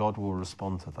 and God will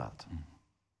respond to that.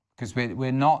 Because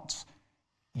we're not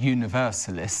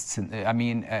universalists. I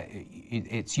mean,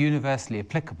 it's universally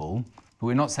applicable, but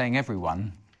we're not saying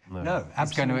everyone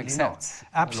is going to accept.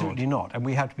 Absolutely not. And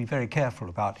we have to be very careful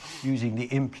about using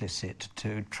the implicit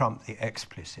to trump the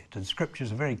explicit. And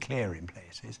scriptures are very clear in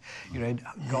places. You know,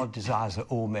 God desires that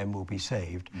all men will be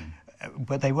saved.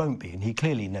 But they won't be, and he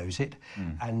clearly knows it,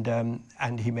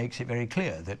 and he makes it very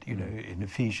clear that, you know, in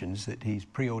Ephesians, that he's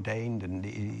preordained and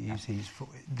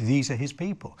these are his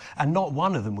people, and not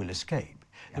one of them will escape.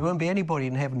 There won't be anybody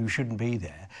in heaven who shouldn't be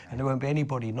there, and there won't be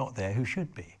anybody not there who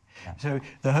should be. So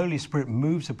the Holy Spirit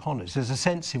moves upon us. There's a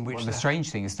sense in which... Well, the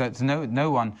strange thing is that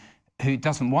no one who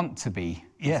doesn't want to be,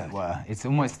 as it were. It's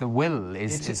almost the will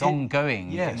is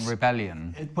ongoing in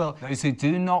rebellion. Those who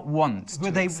do not want to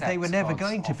accept they were never God's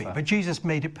going to offer. be. But Jesus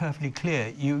made it perfectly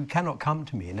clear, you cannot come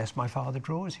to me unless my Father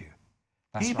draws you.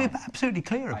 That's He's right. been absolutely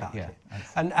clear about yeah, it.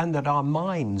 And that our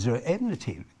minds are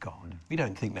enmity with God. We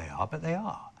don't think they are, but they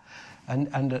are.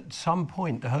 And at some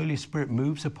point, the Holy Spirit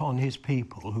moves upon his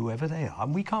people, whoever they are.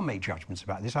 And we can't make judgments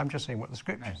about this. I'm just saying what the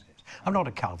Scripture says. I'm not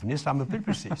a Calvinist, I'm a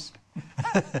biblicist.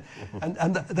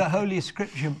 and the Holy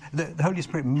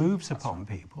Spirit moves upon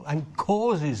people and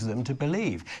causes them to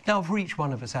believe. Now, for each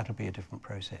one of us, that'll be a different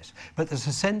process. But there's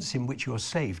a sense in which you're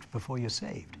saved before you're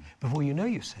saved, before you know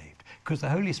you're saved, because the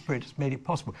Holy Spirit has made it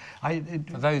possible.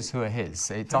 For those who are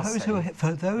his, it does say,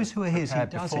 for those who are his, he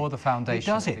does before it. the foundation He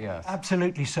does of it. the earth.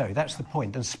 Absolutely so. That's the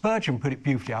point. And Spurgeon put it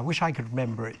beautifully. I wish I could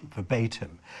remember it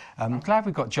verbatim. I'm glad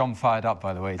we got John fired up,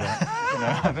 by the way, Dan.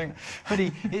 I think.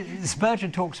 But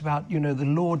Spurgeon talks about, the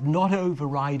Lord not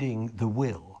overriding the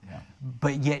will,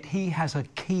 but yet he has a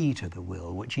key to the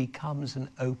will, which he comes and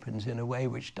opens in a way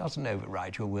which doesn't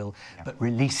override your will, but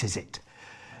releases it.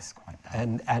 That's quite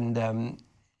powerful.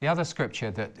 The other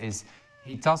scripture that is,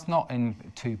 he does not, in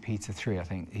 2 Peter 3, I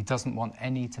think, he doesn't want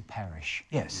any to perish,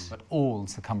 but all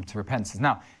to come to repentance.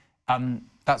 Now,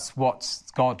 that's what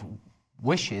God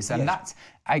wishes, and that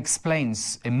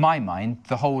explains, in my mind,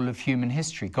 the whole of human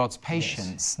history. God's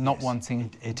patience, not wanting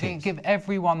to give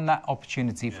everyone that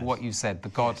opportunity for what you said, the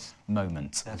God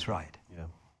moment. That's right. Yeah.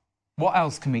 What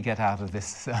else can we get out of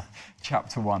this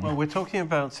chapter 1? Well, we're talking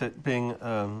about it being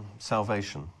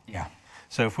salvation. Yeah.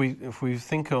 So if we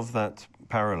think of that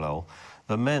parallel,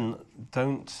 the men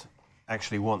don't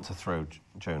actually want to throw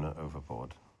Jonah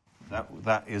overboard.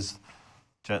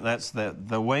 That's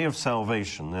the way of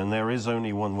salvation, and there is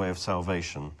only one way of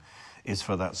salvation, is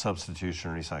for that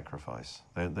substitutionary sacrifice.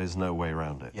 There's no way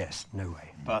around it. Yes, no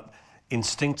way. But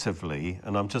instinctively,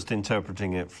 and I'm just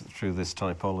interpreting it through this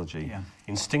typology,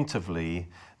 instinctively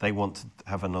they want to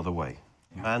have another way.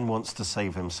 Man wants to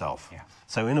save himself.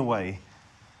 So in a way,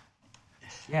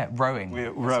 rowing.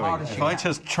 We're rowing. If I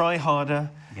just try harder,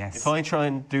 if I try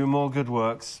and do more good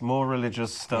works, more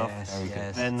religious stuff,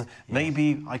 then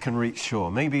maybe I can reach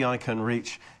shore. Maybe I can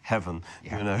reach heaven.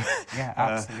 Yeah,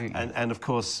 absolutely. And of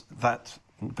course, that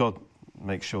God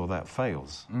makes sure that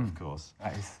fails. Of course,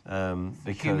 that is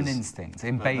because human instinct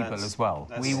in Babel as well.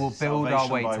 We will build our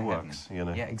way to works,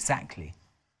 heaven. Yeah, exactly.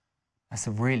 That's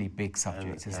a really big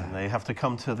subject, isn't it? And they have to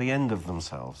come to the end of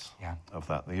themselves. Of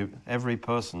that, every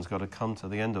person's got to come to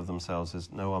the end of themselves.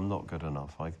 As no, I'm not good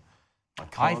enough. I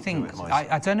can't do it myself.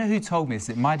 I don't know who told me this.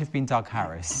 It might have been Doug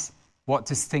Harris. What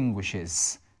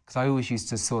distinguishes? Because I always used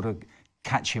to sort of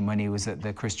catch him when he was at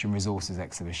the Christian Resources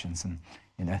exhibitions, and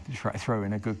throw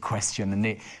in a good question,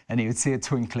 and he would see a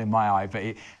twinkle in my eye.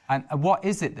 But and what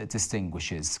is it that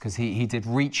distinguishes? Because he did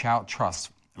reach out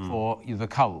trust for the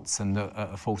cults and the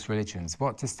false religions.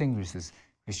 What distinguishes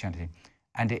Christianity?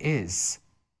 And it is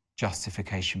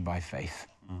justification by faith.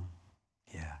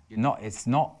 It's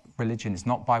not religion, it's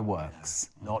not by works.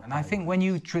 I think when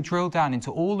you drill down into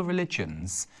all the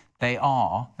religions, they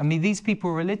are, these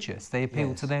people are religious, they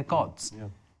appeal to their gods.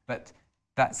 But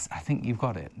I think you've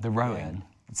got it, the rowing.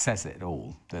 It says it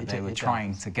all, that they were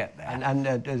trying to get there. And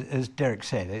as Derek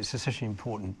said, it's such an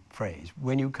important phrase.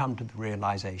 When you come to the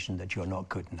realisation that you're not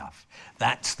good enough,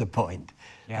 that's the point.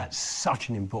 That's such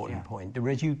an important point.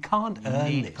 Whereas you can't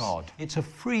earn this. God. It's a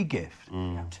free gift,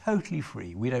 totally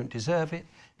free. We don't deserve it.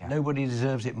 Nobody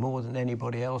deserves it more than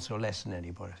anybody else or less than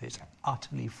anybody else. It's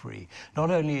utterly free.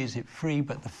 Not only is it free,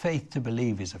 but the faith to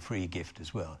believe is a free gift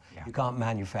as well. You can't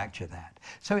manufacture that.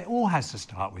 So it all has to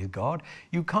start with God.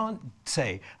 You can't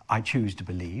say, I choose to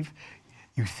believe.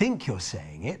 You think you're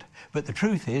saying it, but the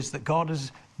truth is that God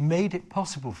has made it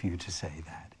possible for you to say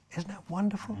that. Isn't that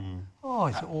wonderful? Oh,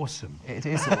 it's awesome. It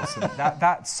is awesome.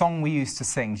 that song we used to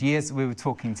sing, we were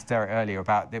talking to Derek earlier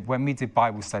about when we did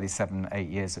Bible study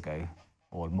 7-8 years ago,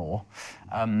 or more,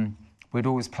 we'd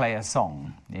always play a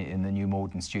song in the New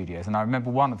Malden studios. And I remember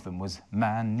one of them was,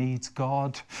 Man Needs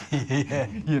God.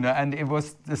 And it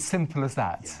was as simple as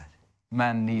that.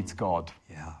 Man needs God.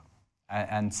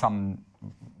 And some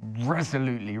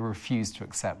resolutely refuse to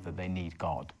accept that they need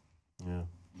God.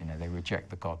 They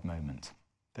reject the God moment.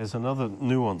 There's another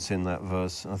nuance in that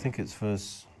verse. I think it's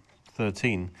verse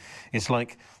 13. It's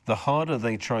like the harder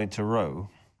they tried to row,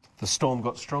 the storm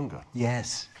got stronger.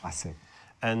 Yes. Classic.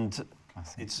 And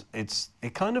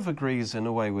it kind of agrees in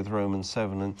a way with Romans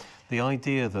 7, and the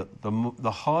idea that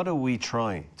the harder we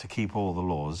try to keep all the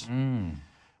laws,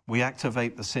 we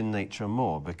activate the sin nature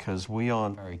more, because we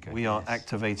are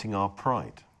activating our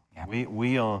pride.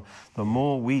 We are, the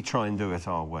more we try and do it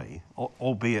our way,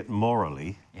 albeit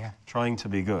morally, trying to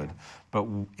be good, but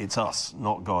it's us,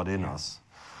 not God in us.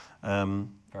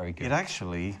 Very good. It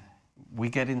actually,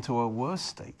 we get into a worse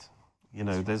state. You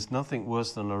know, there's nothing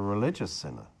worse than a religious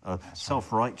sinner, a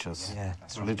self-righteous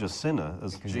religious sinner,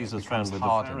 as Because Jesus it found with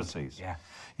hardened. the Pharisees. Yeah.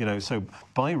 You know, so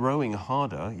by rowing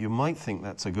harder, you might think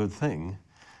that's a good thing,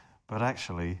 but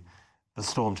actually the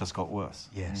storm just got worse.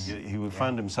 Yes. He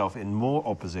found himself in more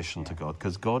opposition to God,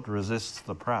 because God resists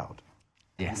the proud.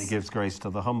 Yes. And he gives grace to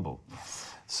the humble.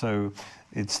 So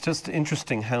it's just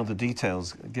interesting how the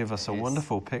details give us a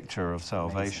wonderful picture of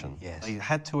salvation. Yes. They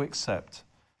had to accept.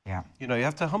 Yeah. You know, you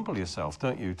have to humble yourself,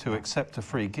 don't you, to accept a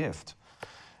free gift.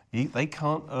 They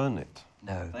can't earn it.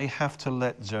 No. They have to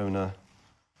let Jonah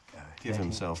give Let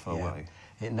himself him- away.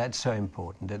 And that's so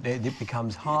important. That it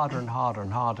becomes harder and harder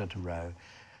and harder to row.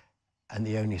 And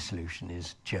the only solution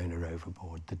is Jonah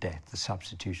overboard, the death, the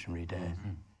substitutionary death.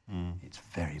 It's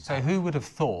very bad. So who would have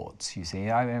thought, you see,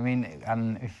 I mean,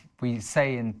 if we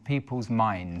say in people's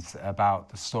minds about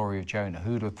the story of Jonah,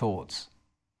 who would have thought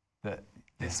that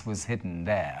this was hidden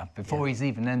there before he's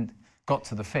even then got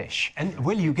to the fish? And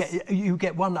Will, you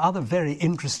get one other very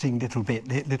interesting little bit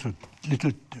here,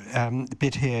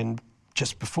 and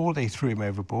just before they threw him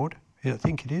overboard. I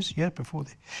think it is,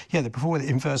 before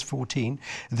in verse 14.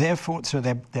 Therefore, so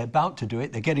they're about to do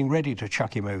it. They're getting ready to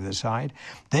chuck him over the side.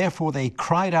 Therefore, they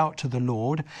cried out to the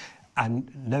Lord,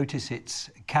 and notice it's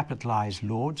capitalized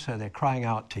Lord, so they're crying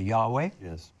out to Yahweh.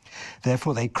 Yes.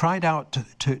 Therefore, they cried out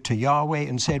to Yahweh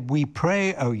and said, "We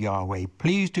pray, O Yahweh,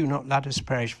 please do not let us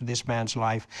perish for this man's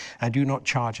life, and do not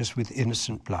charge us with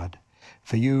innocent blood.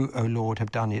 For you, O Lord,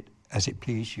 have done it as it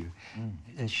pleased you."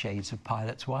 There's shades of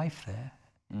Pilate's wife there.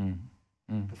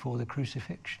 Before the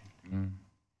crucifixion.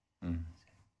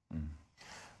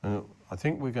 I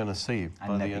think we're going to see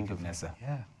by the end of Nebuchadnezzar.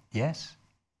 Yes.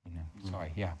 You know,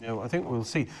 sorry, yeah. You know, I think we'll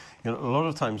see. You know, a lot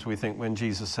of times we think when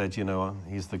Jesus said, you know,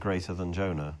 he's the greater than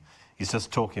Jonah, he's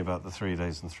just talking about the 3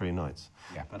 days and 3 nights.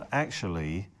 Yeah. But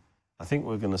actually, I think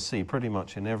we're going to see pretty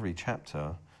much in every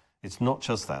chapter, it's not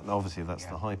just that. Obviously, that's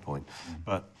the high point.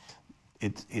 But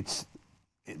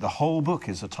the whole book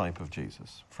is a type of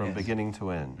Jesus from beginning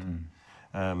to end.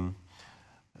 That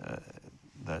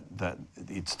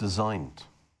it's designed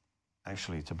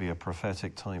actually to be a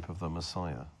prophetic type of the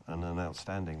Messiah, and an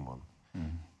outstanding one.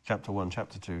 Chapter 1,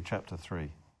 chapter 2, chapter 3,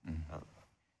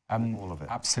 all of it.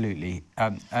 Absolutely.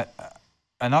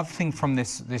 Another thing from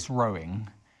this rowing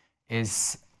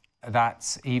is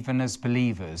that even as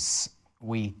believers,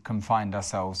 we can find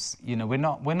ourselves, you know,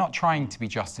 we're not trying to be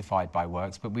justified by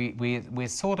works, but we're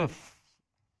sort of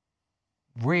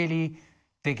really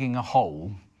digging a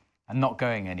hole and not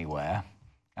going anywhere.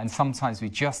 And sometimes we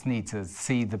just need to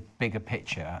see the bigger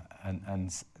picture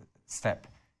and step,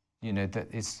 you know, that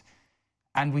is,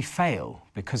 and we fail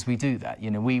because we do that.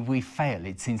 You know, we fail.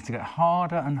 It seems to get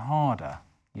harder and harder.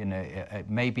 You know, it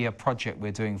may be a project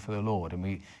we're doing for the Lord, and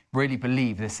we really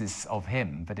believe this is of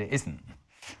Him, but it isn't.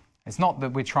 It's not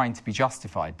that we're trying to be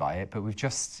justified by it, but we've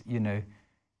just, you know,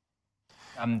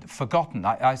 forgotten.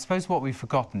 I suppose what we've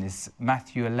forgotten is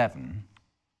Matthew 11,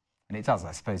 and it does,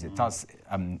 I suppose it does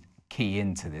key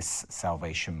into this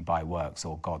salvation by works,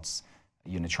 or God's,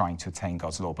 you know, trying to attain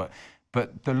God's law.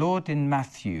 But the Lord in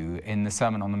Matthew, in the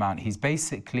Sermon on the Mount, he's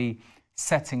basically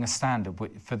setting a standard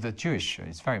for the Jewish,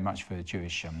 it's very much for the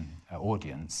Jewish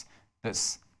audience,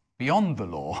 that's beyond the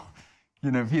law.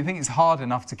 You know, if you think it's hard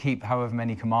enough to keep however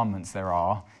many commandments there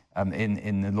are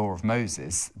in the law of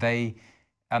Moses,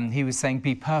 he was saying,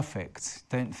 be perfect,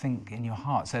 don't think in your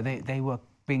heart. So they were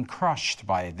being crushed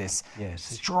by this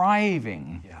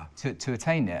striving to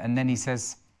attain it. And then he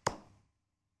says,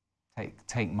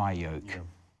 take my yoke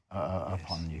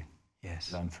upon you.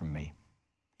 Yes. Learn from me.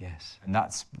 Yes. And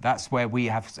that's where we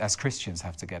have, as Christians,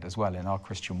 have to get as well in our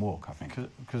Christian walk, I think.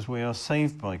 Because we are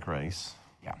saved by grace,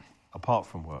 apart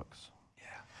from works.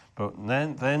 But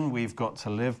then we've got to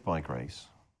live by grace.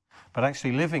 But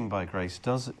actually living by grace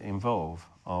does involve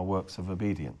our works of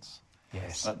obedience.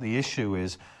 Yes. But the issue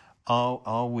is,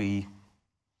 are we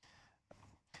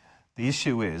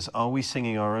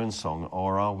singing our own song,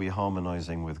 or are we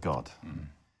harmonizing with God?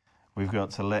 We've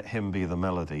got to let Him be the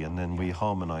melody, and then we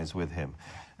harmonize with Him.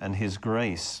 And His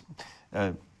grace,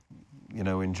 you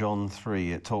know, in John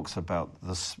 3, it talks about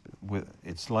this.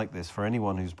 It's like this: for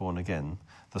anyone who's born again,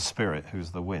 the Spirit,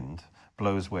 who's the wind,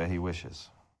 blows where He wishes.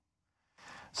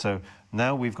 So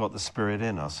now we've got the Spirit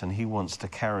in us, and He wants to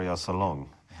carry us along.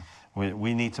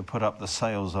 We need to put up the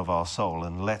sails of our soul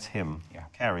and let Him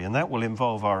carry, and that will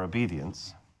involve our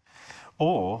obedience.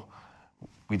 Or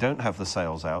we don't have the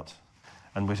sails out,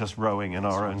 and we're just rowing in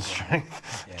our own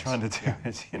strength, trying to do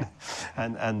it, you know,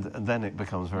 and then it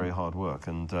becomes very hard work.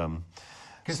 And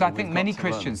because so I think many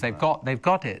Christians, they've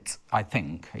got it, I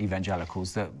think,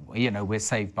 evangelicals, that, you know, we're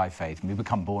saved by faith and we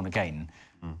become born again.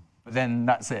 but then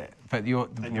that's it. But you're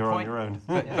on your own.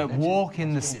 but walk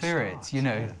in the Spirit, you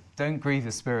know. Don't grieve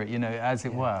the Spirit, you know, as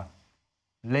it were.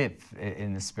 Live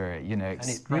in the Spirit, you know. And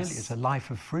it really is a life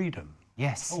of freedom.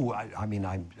 Yes. Oh, I mean,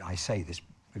 I say this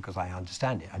because I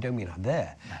understand it. I don't mean I'm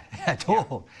there at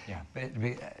all. Yeah.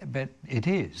 But it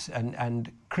is.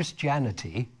 And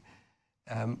Christianity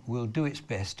will do its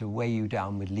best to weigh you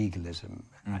down with legalism.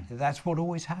 That's what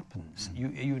always happens.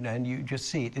 You know, and you just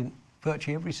see it in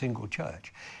virtually every single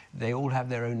church. They all have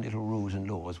their own little rules and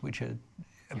laws, which are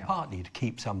partly to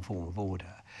keep some form of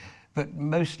order, but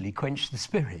mostly quench the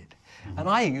Spirit. And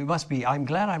I think it must be, I'm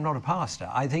glad I'm not a pastor,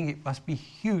 I think it must be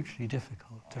hugely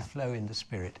difficult to flow in the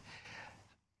Spirit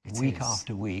week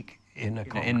after week in a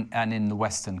and in the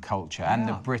Western culture and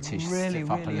the British really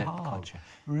upper lip hard. culture.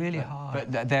 Really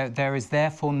hard. But there is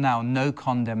therefore now no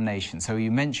condemnation. So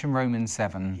you mentioned Romans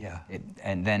 7,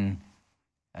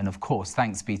 and of course,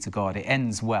 thanks be to God, it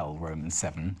ends well, Romans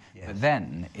 7. Yes. But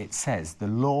then it says, the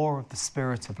law of the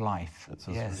Spirit of life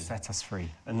set us free.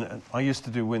 And I used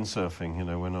to do windsurfing, you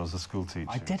know, when I was a school teacher.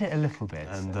 I did it a little bit,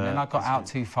 and then I got out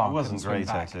too far. I wasn't great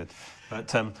at it. But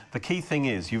the key thing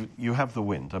is you have the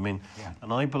wind. I mean,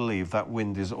 and I believe that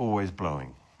wind is always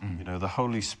blowing. You know, the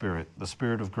Holy Spirit, the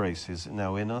Spirit of grace is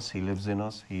now in us. He lives in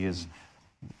us. He is,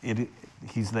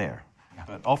 He's there.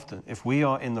 But often, if we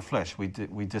are in the flesh,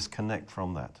 we disconnect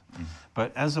from that.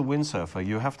 But as a windsurfer,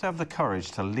 you have to have the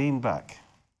courage to lean back.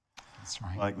 That's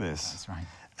right. Like this. That's right.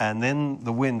 And then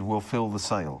the wind will fill the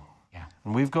sail. Yeah.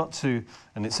 And we've got to,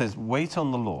 and it says, wait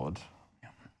on the Lord,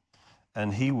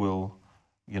 and He will,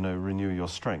 you know, renew your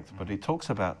strength. But it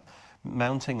talks about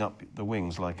mounting up the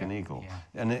wings like an eagle.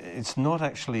 Yeah. And it's not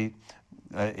actually,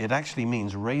 it actually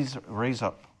means raise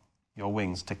up your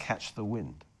wings to catch the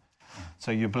wind.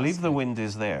 So you believe the wind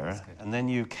is there, and then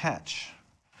you catch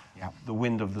the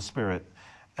wind of the Spirit,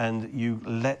 and you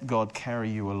let God carry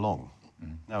you along.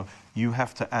 Now, you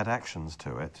have to add actions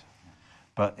to it,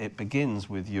 but it begins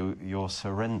with your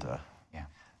surrender.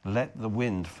 Let the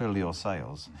wind fill your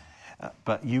sails,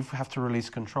 but you have to release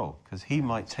control, because He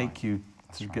might take you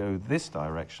to go this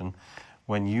direction,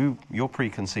 when your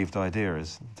preconceived idea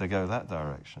is to go that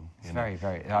direction. It's very,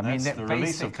 I mean, the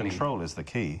release of control is the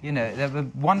key. You know, the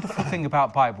wonderful thing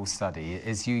about Bible study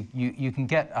is you can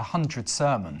get 100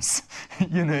 sermons,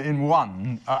 you know, in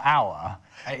 1 hour.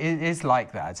 It is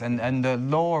like that. And the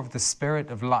law of the Spirit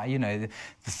of life, you know,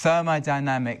 the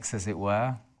thermodynamics, as it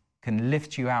were, can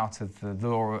lift you out of the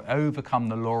law, overcome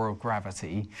the law of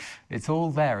gravity. It's all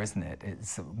there, isn't it?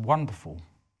 It's wonderful.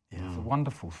 Yeah. It's a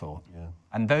wonderful thought. Yeah.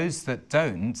 And those that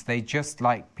don't, they just,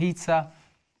 like Peter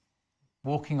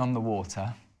walking on the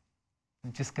water, they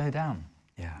just go down.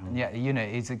 Yeah. And yeah, you know,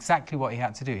 it's exactly what he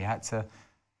had to do. He had to...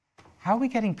 How are we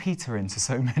getting Peter into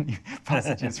so many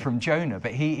passages from Jonah?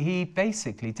 But he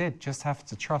basically did just have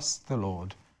to trust the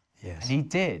Lord. Yes. And he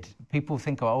did. People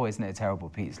think, oh, isn't it terrible,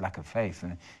 Peter's lack of faith?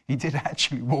 And he did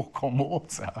actually walk on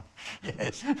water.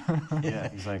 Yes. Yeah,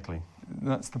 exactly.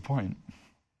 That's the point.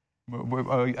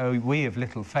 We have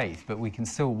little faith, but we can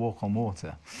still walk on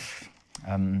water.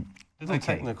 Little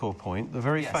technical point. The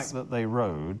very fact that they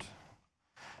rowed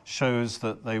shows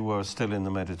that they were still in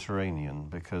the Mediterranean,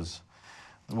 because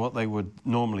what they would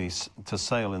normally, to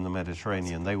sail in the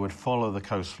Mediterranean, they would follow the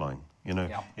coastline. You know,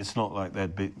 it's not like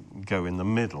they'd go in the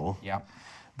middle.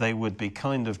 They would be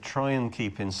kind of try and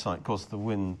keep in sight. Of course, the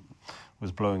wind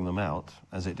was blowing them out,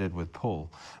 as it did with Paul,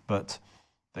 but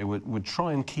they would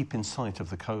try and keep in sight of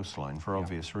the coastline for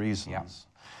obvious reasons.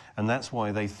 And that's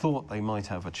why they thought they might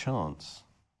have a chance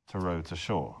to row to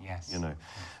shore. You know,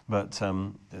 but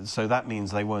so that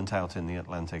means they weren't out in the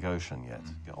Atlantic Ocean yet,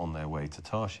 on their way to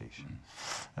Tarshish.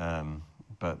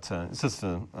 But it's just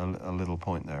a little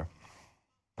point there.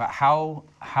 But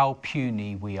how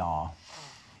puny we are.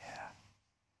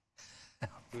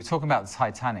 We were talking about the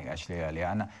Titanic actually earlier,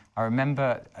 and I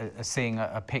remember seeing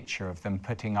a picture of them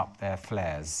putting up their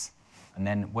flares, and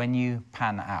then when you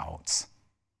pan out,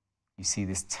 you see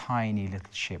this tiny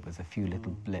little ship with a few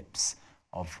little blips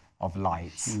of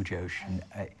lights. Huge ocean.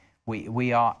 And,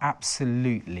 we are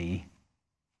absolutely,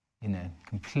 you know,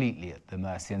 completely at the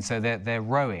mercy. And so they're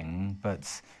rowing,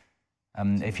 but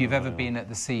if you've ever been at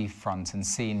the seafront and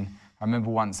seen, I remember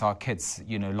once our kids,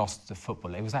 you know, lost the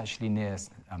football. It was actually near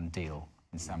Deal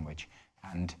in Sandwich,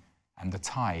 and the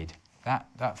tide,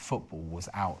 that football was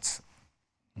out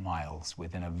miles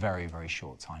within a very, very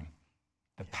short time.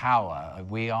 The power,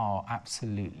 we are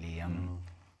absolutely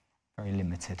very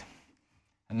limited.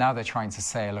 And now they're trying to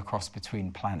sail across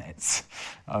between planets.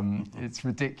 It's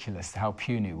ridiculous how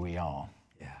puny we are.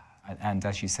 Yeah. And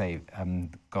as you say,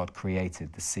 God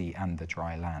created the sea and the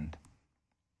dry land.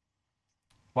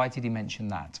 Why did he mention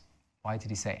that? Why did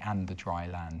he say, and the dry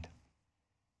land?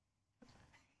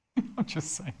 I'm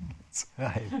just saying it.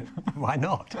 Why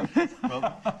not?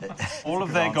 Well, all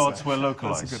of their gods were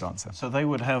localized. That's a good answer. So they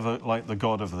would have like the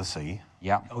god of the sea.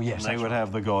 Yeah. Oh, yes. And they would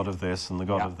have the god of this and the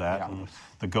god of that. Yeah. And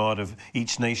the god of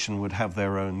each nation would have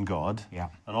their own god. Yeah.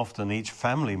 And often each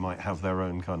family might have their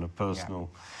own kind of personal.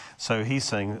 So he's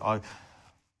saying, I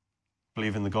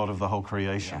believe in the God of the whole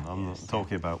creation. Yeah. I'm not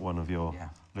talking about one of your Yeah.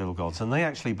 little gods. And they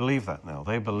actually believe that now.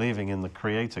 They're believing in the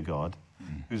creator God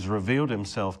who's revealed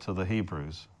himself to the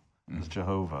Hebrews as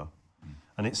Jehovah.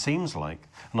 And it seems like,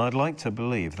 and I'd like to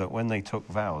believe that when they took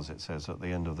vows, it says at the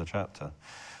end of the chapter,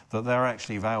 that they're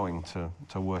actually vowing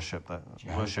to worship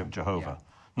Jehovah. Yeah.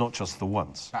 Not just the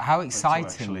once. But how but to exciting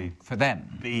actually for them.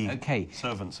 be Okay.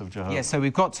 servants of Jehovah. Yeah, so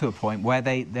we've got to a point where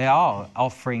they are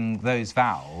offering those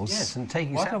vows. Yes, and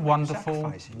taking what a wonderful,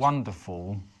 sacrifices.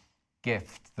 wonderful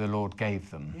gift the Lord gave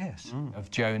them. Yes.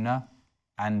 Of Jonah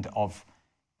and of,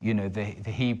 the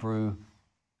Hebrew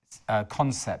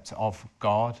concept of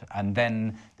God, and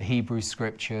then the Hebrew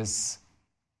scriptures.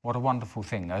 What a wonderful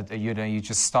thing. You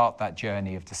just start that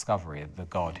journey of discovery of the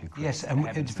God who created Yes, the and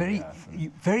heavens it's and the earth.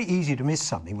 very easy to miss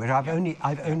something, which I've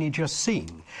only just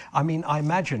seen. I mean, I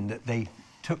imagine that they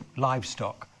took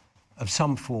livestock of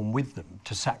some form with them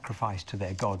to sacrifice to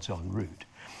their gods en route.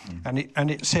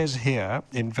 And it says here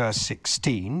in verse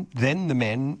 16, then the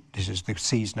men, this is the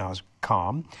sea's now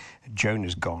calm,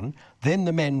 Jonah's gone, then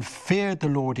the men feared the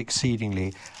Lord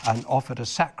exceedingly and offered a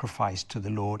sacrifice to the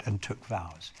Lord and took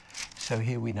vows. So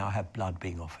here we now have blood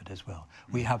being offered as well.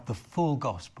 We have the full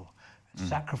gospel,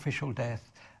 sacrificial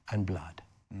death and blood.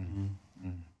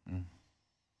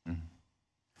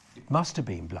 It must have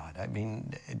been blood. I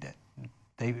mean,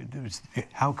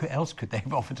 how else could they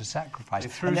have offered a sacrifice?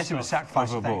 Unless it was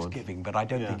sacrifice of Thanksgiving, but I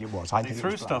don't think it was. I They think threw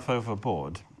it was stuff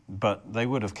overboard, but they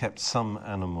would have kept some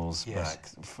animals back,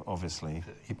 obviously.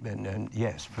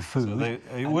 yes, for food. So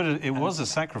it was a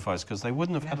sacrifice because they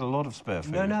wouldn't have had a lot of spare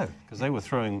food. No. Because they were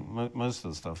throwing most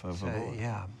of the stuff overboard.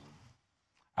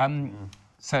 And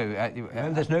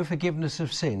there's no forgiveness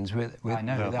of sins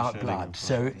without blood.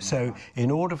 So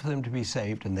in order for them to be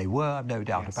saved, and they were, I've no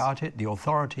doubt about it, the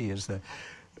authority is the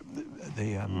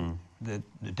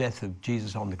death of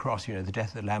Jesus on the cross, the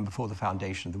death of the Lamb before the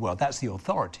foundation of the world. That's the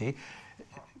authority,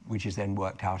 which is then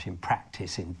worked out in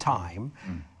practice in time.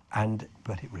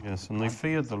 Yes, and they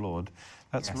feared the Lord.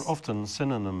 That's often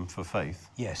synonym for faith.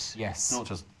 Yes. Not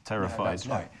just terrified, that's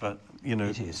right. but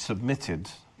submitted.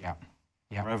 Yeah.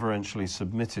 Reverentially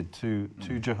submitted to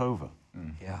Jehovah.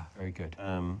 Yeah. Very good.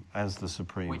 As the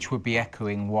supreme. Which would be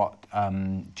echoing what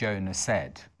Jonah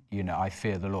said, I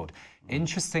fear the Lord.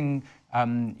 Interesting,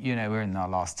 we're in our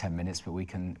last 10 minutes, but we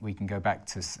can go back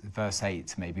to verse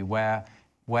 8 maybe, where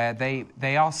they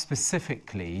ask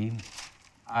specifically,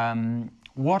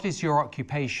 what is your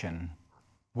occupation?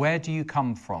 Where do you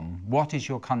come from? What is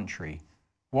your country?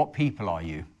 What people are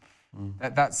you?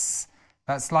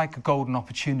 That's like a golden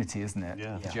opportunity, isn't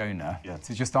it, for Jonah,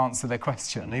 to just answer their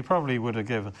question. And he probably would have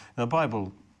given... The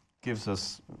Bible gives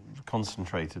us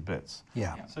concentrated bits.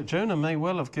 Yeah. So Jonah may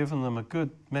well have given them a good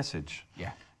message,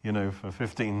 for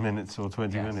 15 minutes or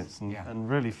 20 minutes, and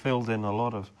really filled in a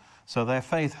lot of... So their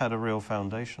faith had a real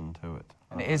foundation to it.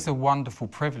 And it is a wonderful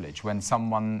privilege when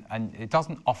someone... And it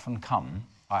doesn't often come,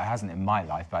 it hasn't in my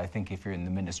life, but I think if you're in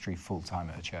the ministry full-time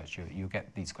at a church, you'll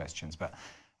get these questions. But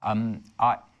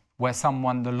where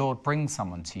the Lord brings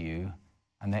someone to you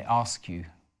and they ask you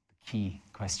the key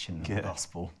question of the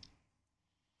gospel.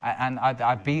 And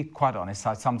I'd be quite honest,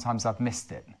 sometimes I've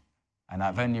missed it. And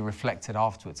I've only reflected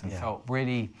afterwards and felt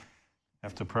really...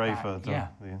 Have to pray for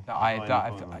that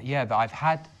I've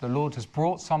had, the Lord has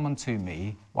brought someone to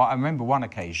me. Well, I remember one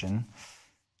occasion,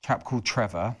 a chap called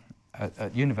Trevor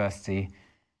at university,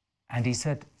 and he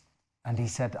said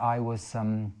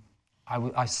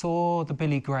I saw the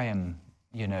Billy Graham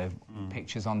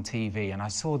pictures on TV, and I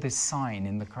saw this sign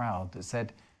in the crowd that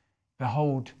said,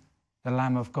 "Behold, the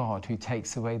Lamb of God who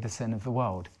takes away the sin of the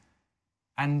world."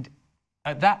 And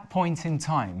at that point in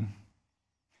time,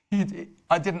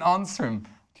 I didn't answer him.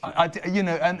 And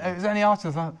it was only after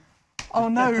I thought, oh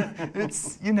no,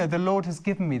 it's, the Lord has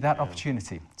given me that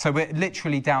opportunity. So we're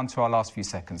literally down to our last few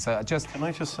seconds. So Can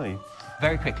I just say?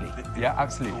 Very quickly. Yeah,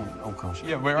 absolutely. Oh gosh.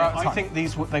 Yeah, we're out of time. I think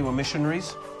they were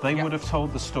missionaries. They would have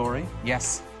told the story.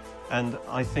 Yes. And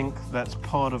I think that's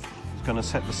part of going to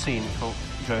set the scene for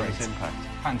Jonah's impact.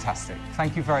 Fantastic.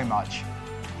 Thank you very much.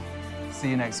 See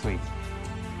you next week.